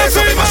down, place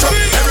of him mash up.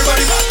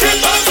 Everybody back, King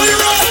Baba for the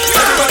rock.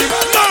 Everybody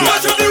back,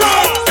 mash up the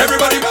rock.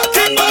 Everybody back,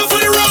 King Baba for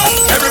the rock.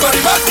 Everybody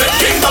back, then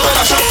King Baba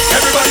mash up.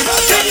 Everybody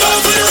back, King Baba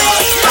for the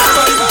rock.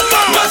 Everybody back,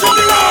 mash up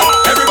the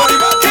rock. Everybody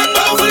back, King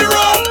Baba for the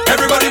rock.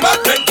 Everybody back,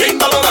 then King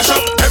Baba mash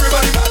up.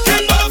 Everybody back,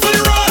 King Baba for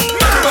the rock.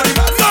 Everybody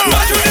back,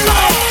 mash up the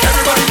rock.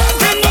 Everybody back,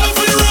 King Baba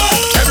for the rock.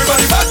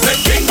 Everybody back, then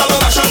King Baba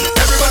mash up.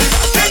 Everybody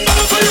back, King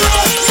Baba for the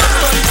rock.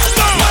 Everybody back,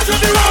 mash up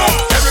the rock.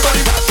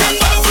 Everybody back, King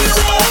Baba for the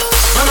rock.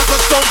 When I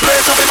touch down,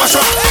 place of him mash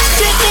up.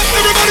 Jump up,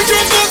 everybody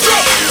jump up,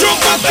 drop.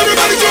 Jump up,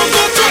 everybody jump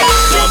up, drop.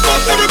 Jump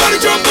up, everybody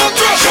jump up,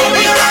 drop. Show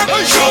me a rap,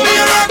 show me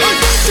a rap.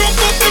 Jump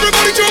up,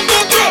 everybody jump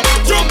up, drop.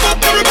 Jump up,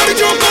 everybody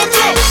jump up,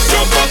 drop.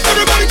 Jump up,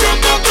 everybody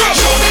jump up, drop.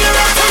 Show me a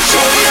rap,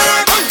 show me a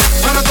rap.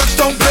 When I touch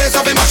down, place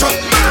of him mash up.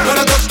 When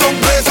I touch down,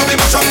 place of him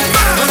mash up.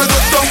 When I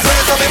touch down,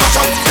 place of him mash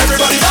up.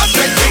 Everybody back,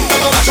 then King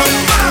Baba mash up.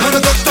 When I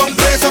touch down,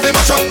 place of him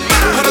mash up.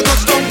 When I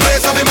touch down,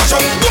 place of him mash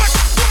up.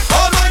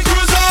 All my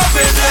crews up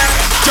in there.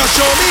 Just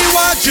show me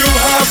what you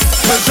have,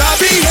 'cause I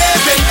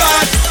behaving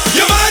bad.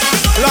 You mad?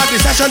 Like the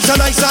session so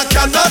nice I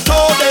cannot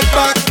hold it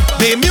back.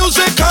 The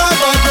music have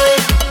a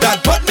groove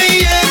that put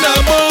me in the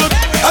mood.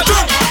 I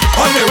drunk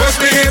on the worst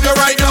behavior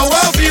right now.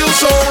 I feel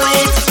so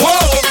rude. Whoa!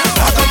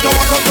 I come to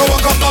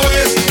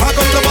waste. I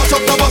come to bust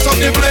up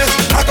the place.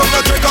 I come to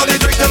drink all the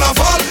drink till I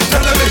fall.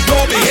 Tell them it's no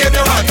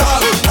behavior at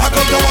all. I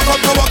come to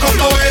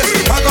waste.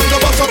 I come to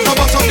bust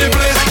up the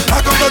place. I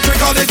come to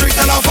drink all the drink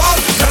till I fall.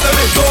 Tell them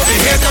it's no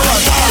behavior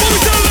at all.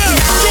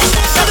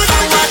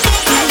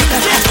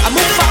 I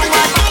move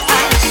forward.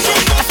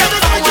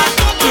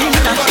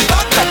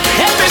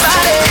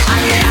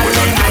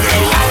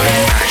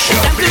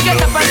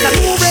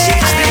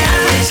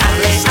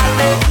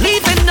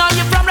 Leaving all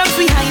your problems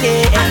behind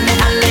it.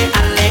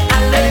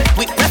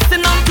 We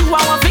pressing on to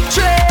our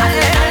victory.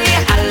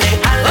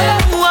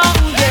 Oh,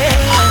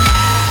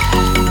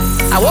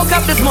 yeah. I woke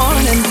up this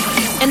morning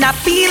and I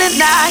feeling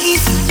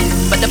nice,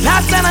 but the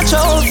path that I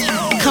chose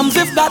comes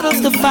with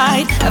battles to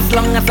fight. As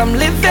long as I'm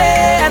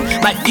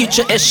living, my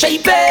future is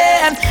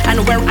shaping,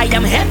 and where I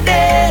am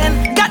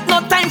heading, got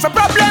no time for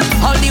problems.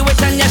 Hold the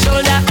weight on your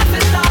shoulder,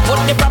 put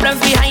the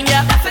problems behind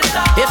you.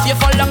 If you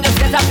fall down, just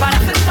get up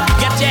and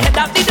get your head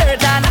out the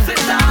dirt. And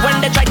when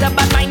they try to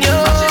badmine you,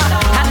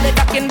 and they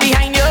talking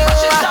behind you,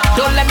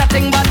 don't let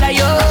nothing bother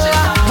you.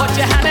 Put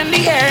your hand in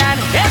the air and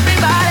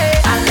everybody,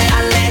 alle,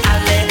 alle,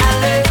 alle,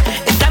 alle.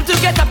 It's time to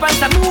get up and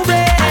start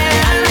moving.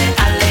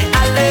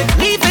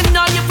 Leaving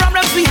all your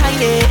problems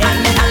behind it.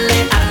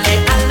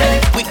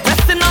 We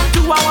pressing on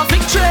to our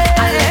victory.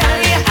 Oh,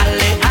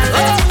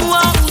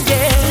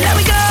 yeah. There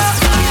we go.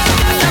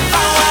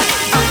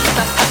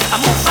 I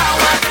move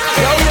forward.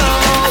 Yo.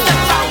 I step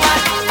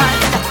forward.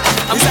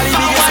 I'm sorry,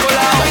 biggest goal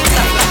out. I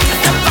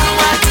step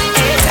forward.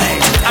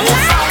 I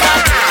move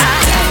forward.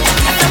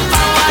 I step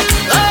forward.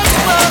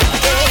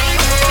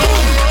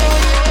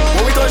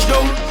 When we touch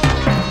down,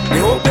 the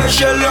whole place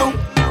shell down.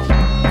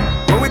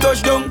 When we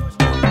touch down,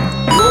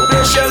 the whole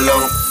place shell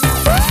down.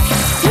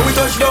 When we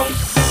touch down,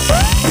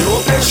 the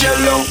whole place shell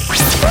down.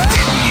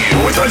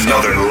 With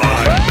another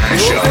live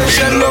mashup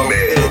in the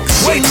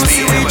mix. When you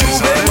see we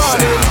Juve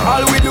morning,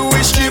 all we do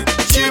is chip.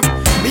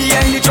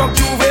 Behind the truck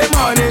Juve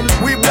morning,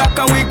 we black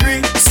and we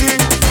green, sing.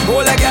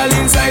 Hold a girl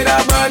inside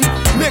a van,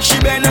 make she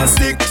bend and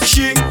stick.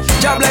 She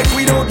job like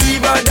we don't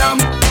give a damn.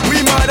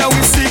 We mad and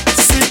we sick.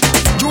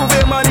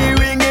 Juve money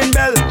ringing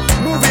bell,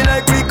 moving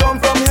like we come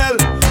from hell.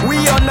 We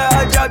on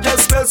a job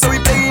just spell, so we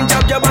playing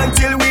jab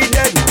until we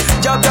dead.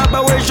 Jab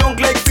away junk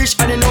like fish,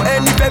 and you know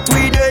any effect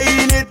we dey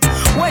in it.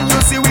 When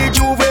you see we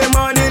Juve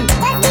morning,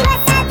 hold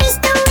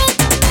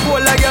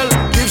a girl,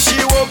 if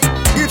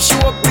she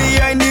walk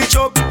behind the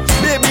truck.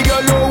 Baby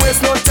girl, no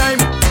waste no time.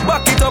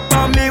 Back it up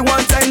on me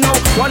one time now.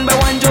 One by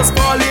one, just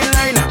fall in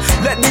line.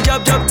 Let the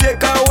jab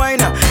take a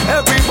wine.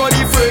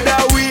 Everybody afraid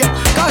that we,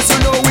 'cause you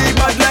know we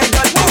bad like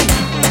that. Boom.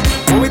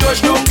 When we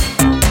touch down,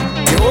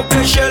 the whole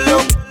place shell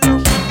down.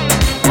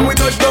 When we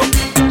touch down,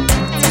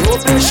 the whole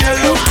place shell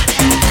down.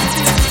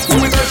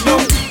 When we touch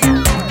down,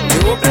 the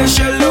whole place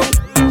shell down.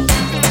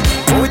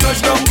 When we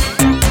touch down,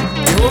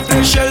 the whole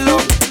place shell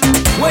down.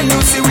 When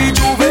you see we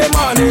Juve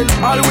morning,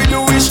 all we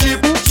do is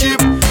chip.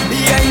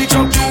 Behind the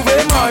truck Juve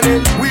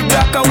morning, we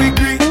black and we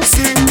green,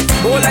 sing.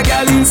 Hold a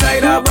girl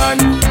inside a van,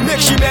 make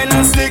she bend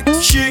and stick.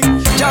 She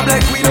job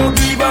like we don't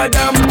give a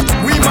damn.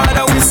 We mad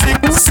and we sick.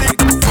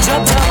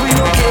 Job we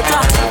don't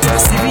cater.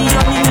 See we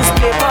on the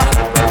newspaper,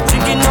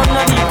 drinking on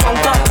the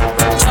counter,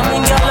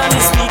 jamming girl on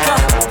the speaker.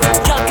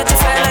 Girl get to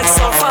fly like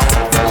sulfur.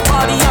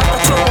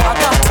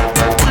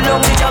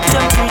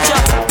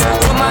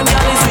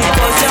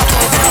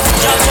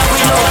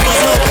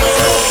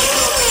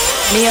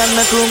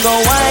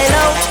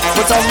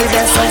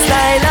 get some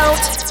style out.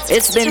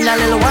 It's been a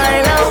little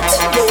while out.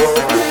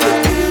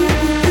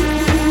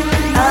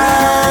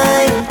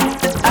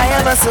 I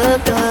have a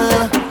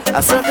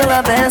circle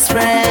of best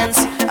friends,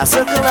 a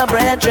circle of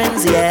brethren,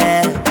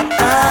 yeah.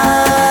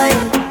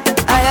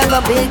 I have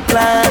a big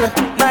plan.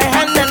 My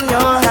hand in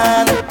your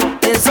hand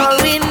is all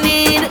we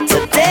need.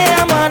 Today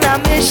I'm on a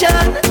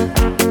mission.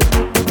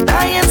 I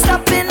ain't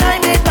stopping, I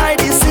made my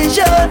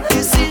decision.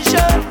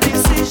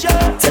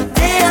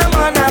 Today I'm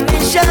on a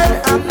mission,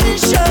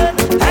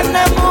 and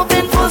I'm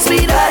moving full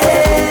speed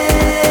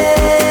ahead.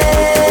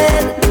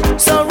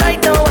 So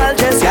right now I'll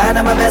just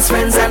gather my best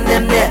friends and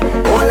them there.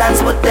 All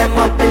hands put them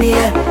up in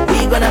here.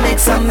 We gonna make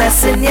some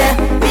mess in here.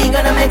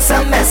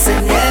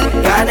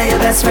 Gather your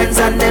best friends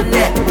and them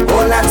there.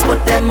 All hands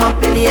put them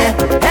up in here.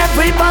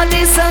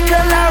 Everybody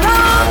circle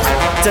around.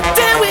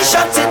 Today we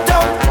shut it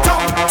down.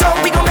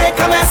 We gon' make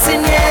a mess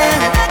in here.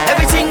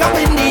 Everything up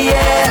in the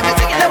air.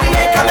 Then we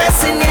make a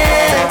mess in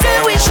here. Today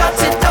we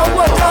shut it down.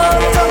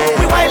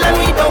 We wild and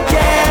we don't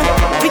care.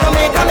 We gon'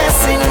 make a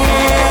mess in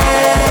here.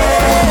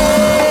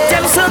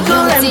 Them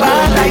circle and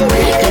bad like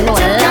me. Them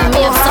can't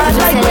go hard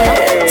like me.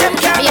 Them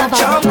can't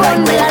jump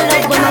like me.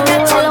 They can't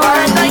get too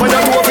hard like me.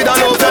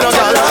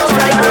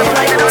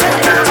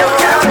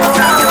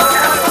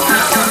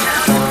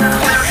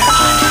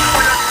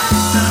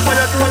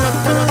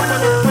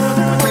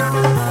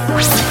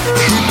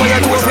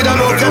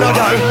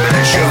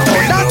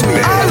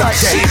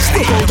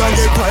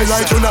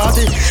 Like you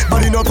naughty,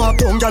 body no pop,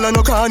 tongue gal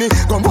no canny.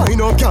 Come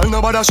wind up, gal,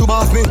 nobody should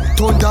off me.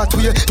 Turn that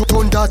way.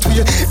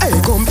 Hey,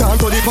 come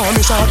down to the palm,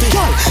 shawty.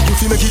 You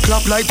feel make it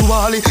clap like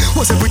Wally.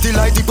 Was a pretty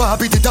like the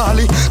Barbie, the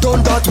dolly.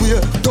 Turn that way.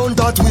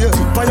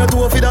 Tip on your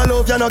toe for the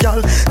love, you no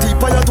gal. Tip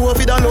on your toe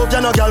for the love,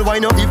 you no gal. Why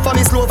not tip for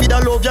me slow for the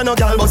love, you no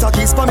gal. Bust a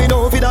kiss for me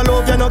now for the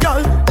love, you no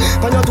gal.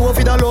 On your toe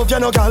for the love, you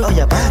no gal. On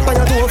your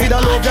toe for the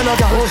love, you no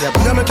gal.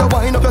 You make you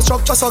wind up your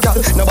structure so gal.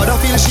 Nobody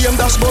feel shame,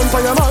 dash bone for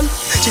your man.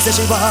 She said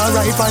she was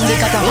right on the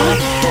cat.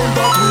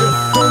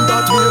 Turn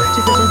that way.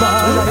 She said she was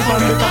right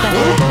on the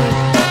katana.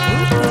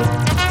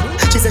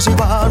 She said she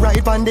was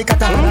right on the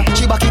katana.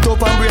 She back it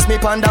up and brace me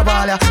panda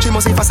bala. She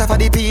must be faster for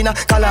the pina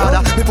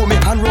colada. Me put me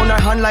hand round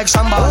her hand like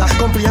Shambhala.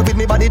 Come play with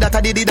me body that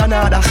I did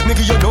another. Me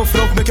give you no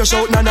love, make you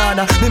shout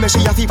na-na-na. Me make she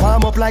have to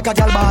warm up like a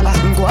gal bala.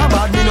 Go a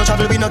bad, me no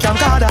travel, me no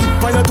camcorder.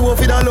 Find your toe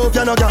for the love,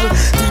 you no gal.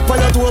 Tip on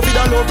your toe for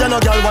the love, you no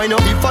gal. Why no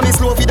dip for me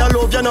slow for the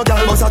love, you no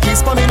gal. Bust a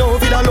kiss for me now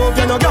for the love,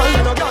 you no gal.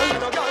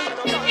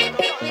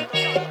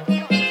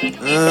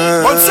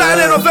 On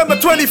Saturday, November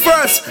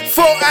 21st,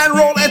 Full and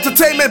Roll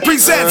Entertainment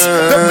presents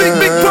the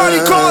big party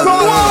called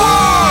Noir.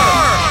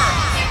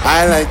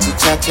 I like to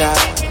cha-cha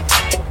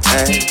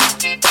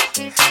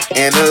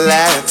in a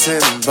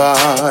Latin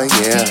bar,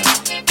 yeah.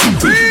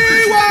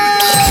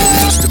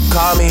 Rewind! Used to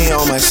call me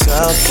on my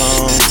cell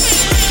phone.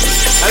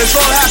 And it's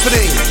all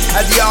happening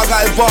at the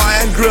Argyle Bar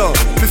and Grill,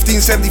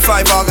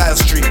 1575 Argyle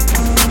Street.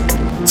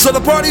 So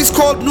the party's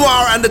called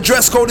Noir and the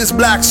dress code is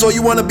black, so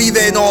you wanna be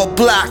there in all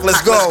black.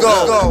 Let's go.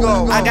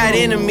 I got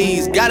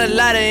enemies, got a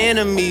lot of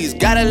enemies,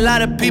 got a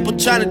lot of people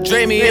trying to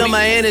drain me of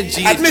my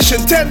energy.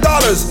 Admission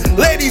 $10.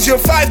 Ladies, you're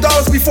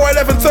 $5 before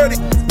 11:30.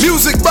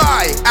 Music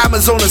by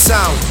Amazona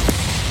Sound.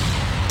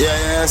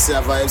 Yeah, say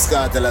Vibes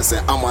Cartel, I say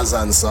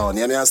Amazon Sound.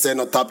 Yeah, me I say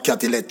no Top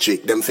Cat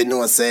Electric. Them fi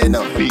know say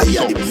no. I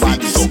the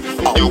baddest.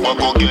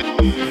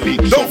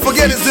 Don't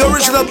forget it's the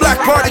original black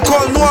party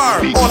called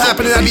Noir. All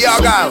happening at the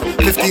Argyle,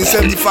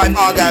 1575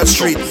 Argyle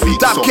Street.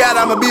 Top Cat,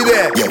 I'ma be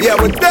there. Yeah,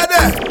 we're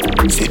there.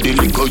 See the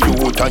little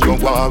youth and you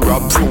want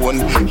rap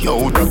phone.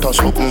 Yo, that's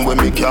something when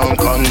me can't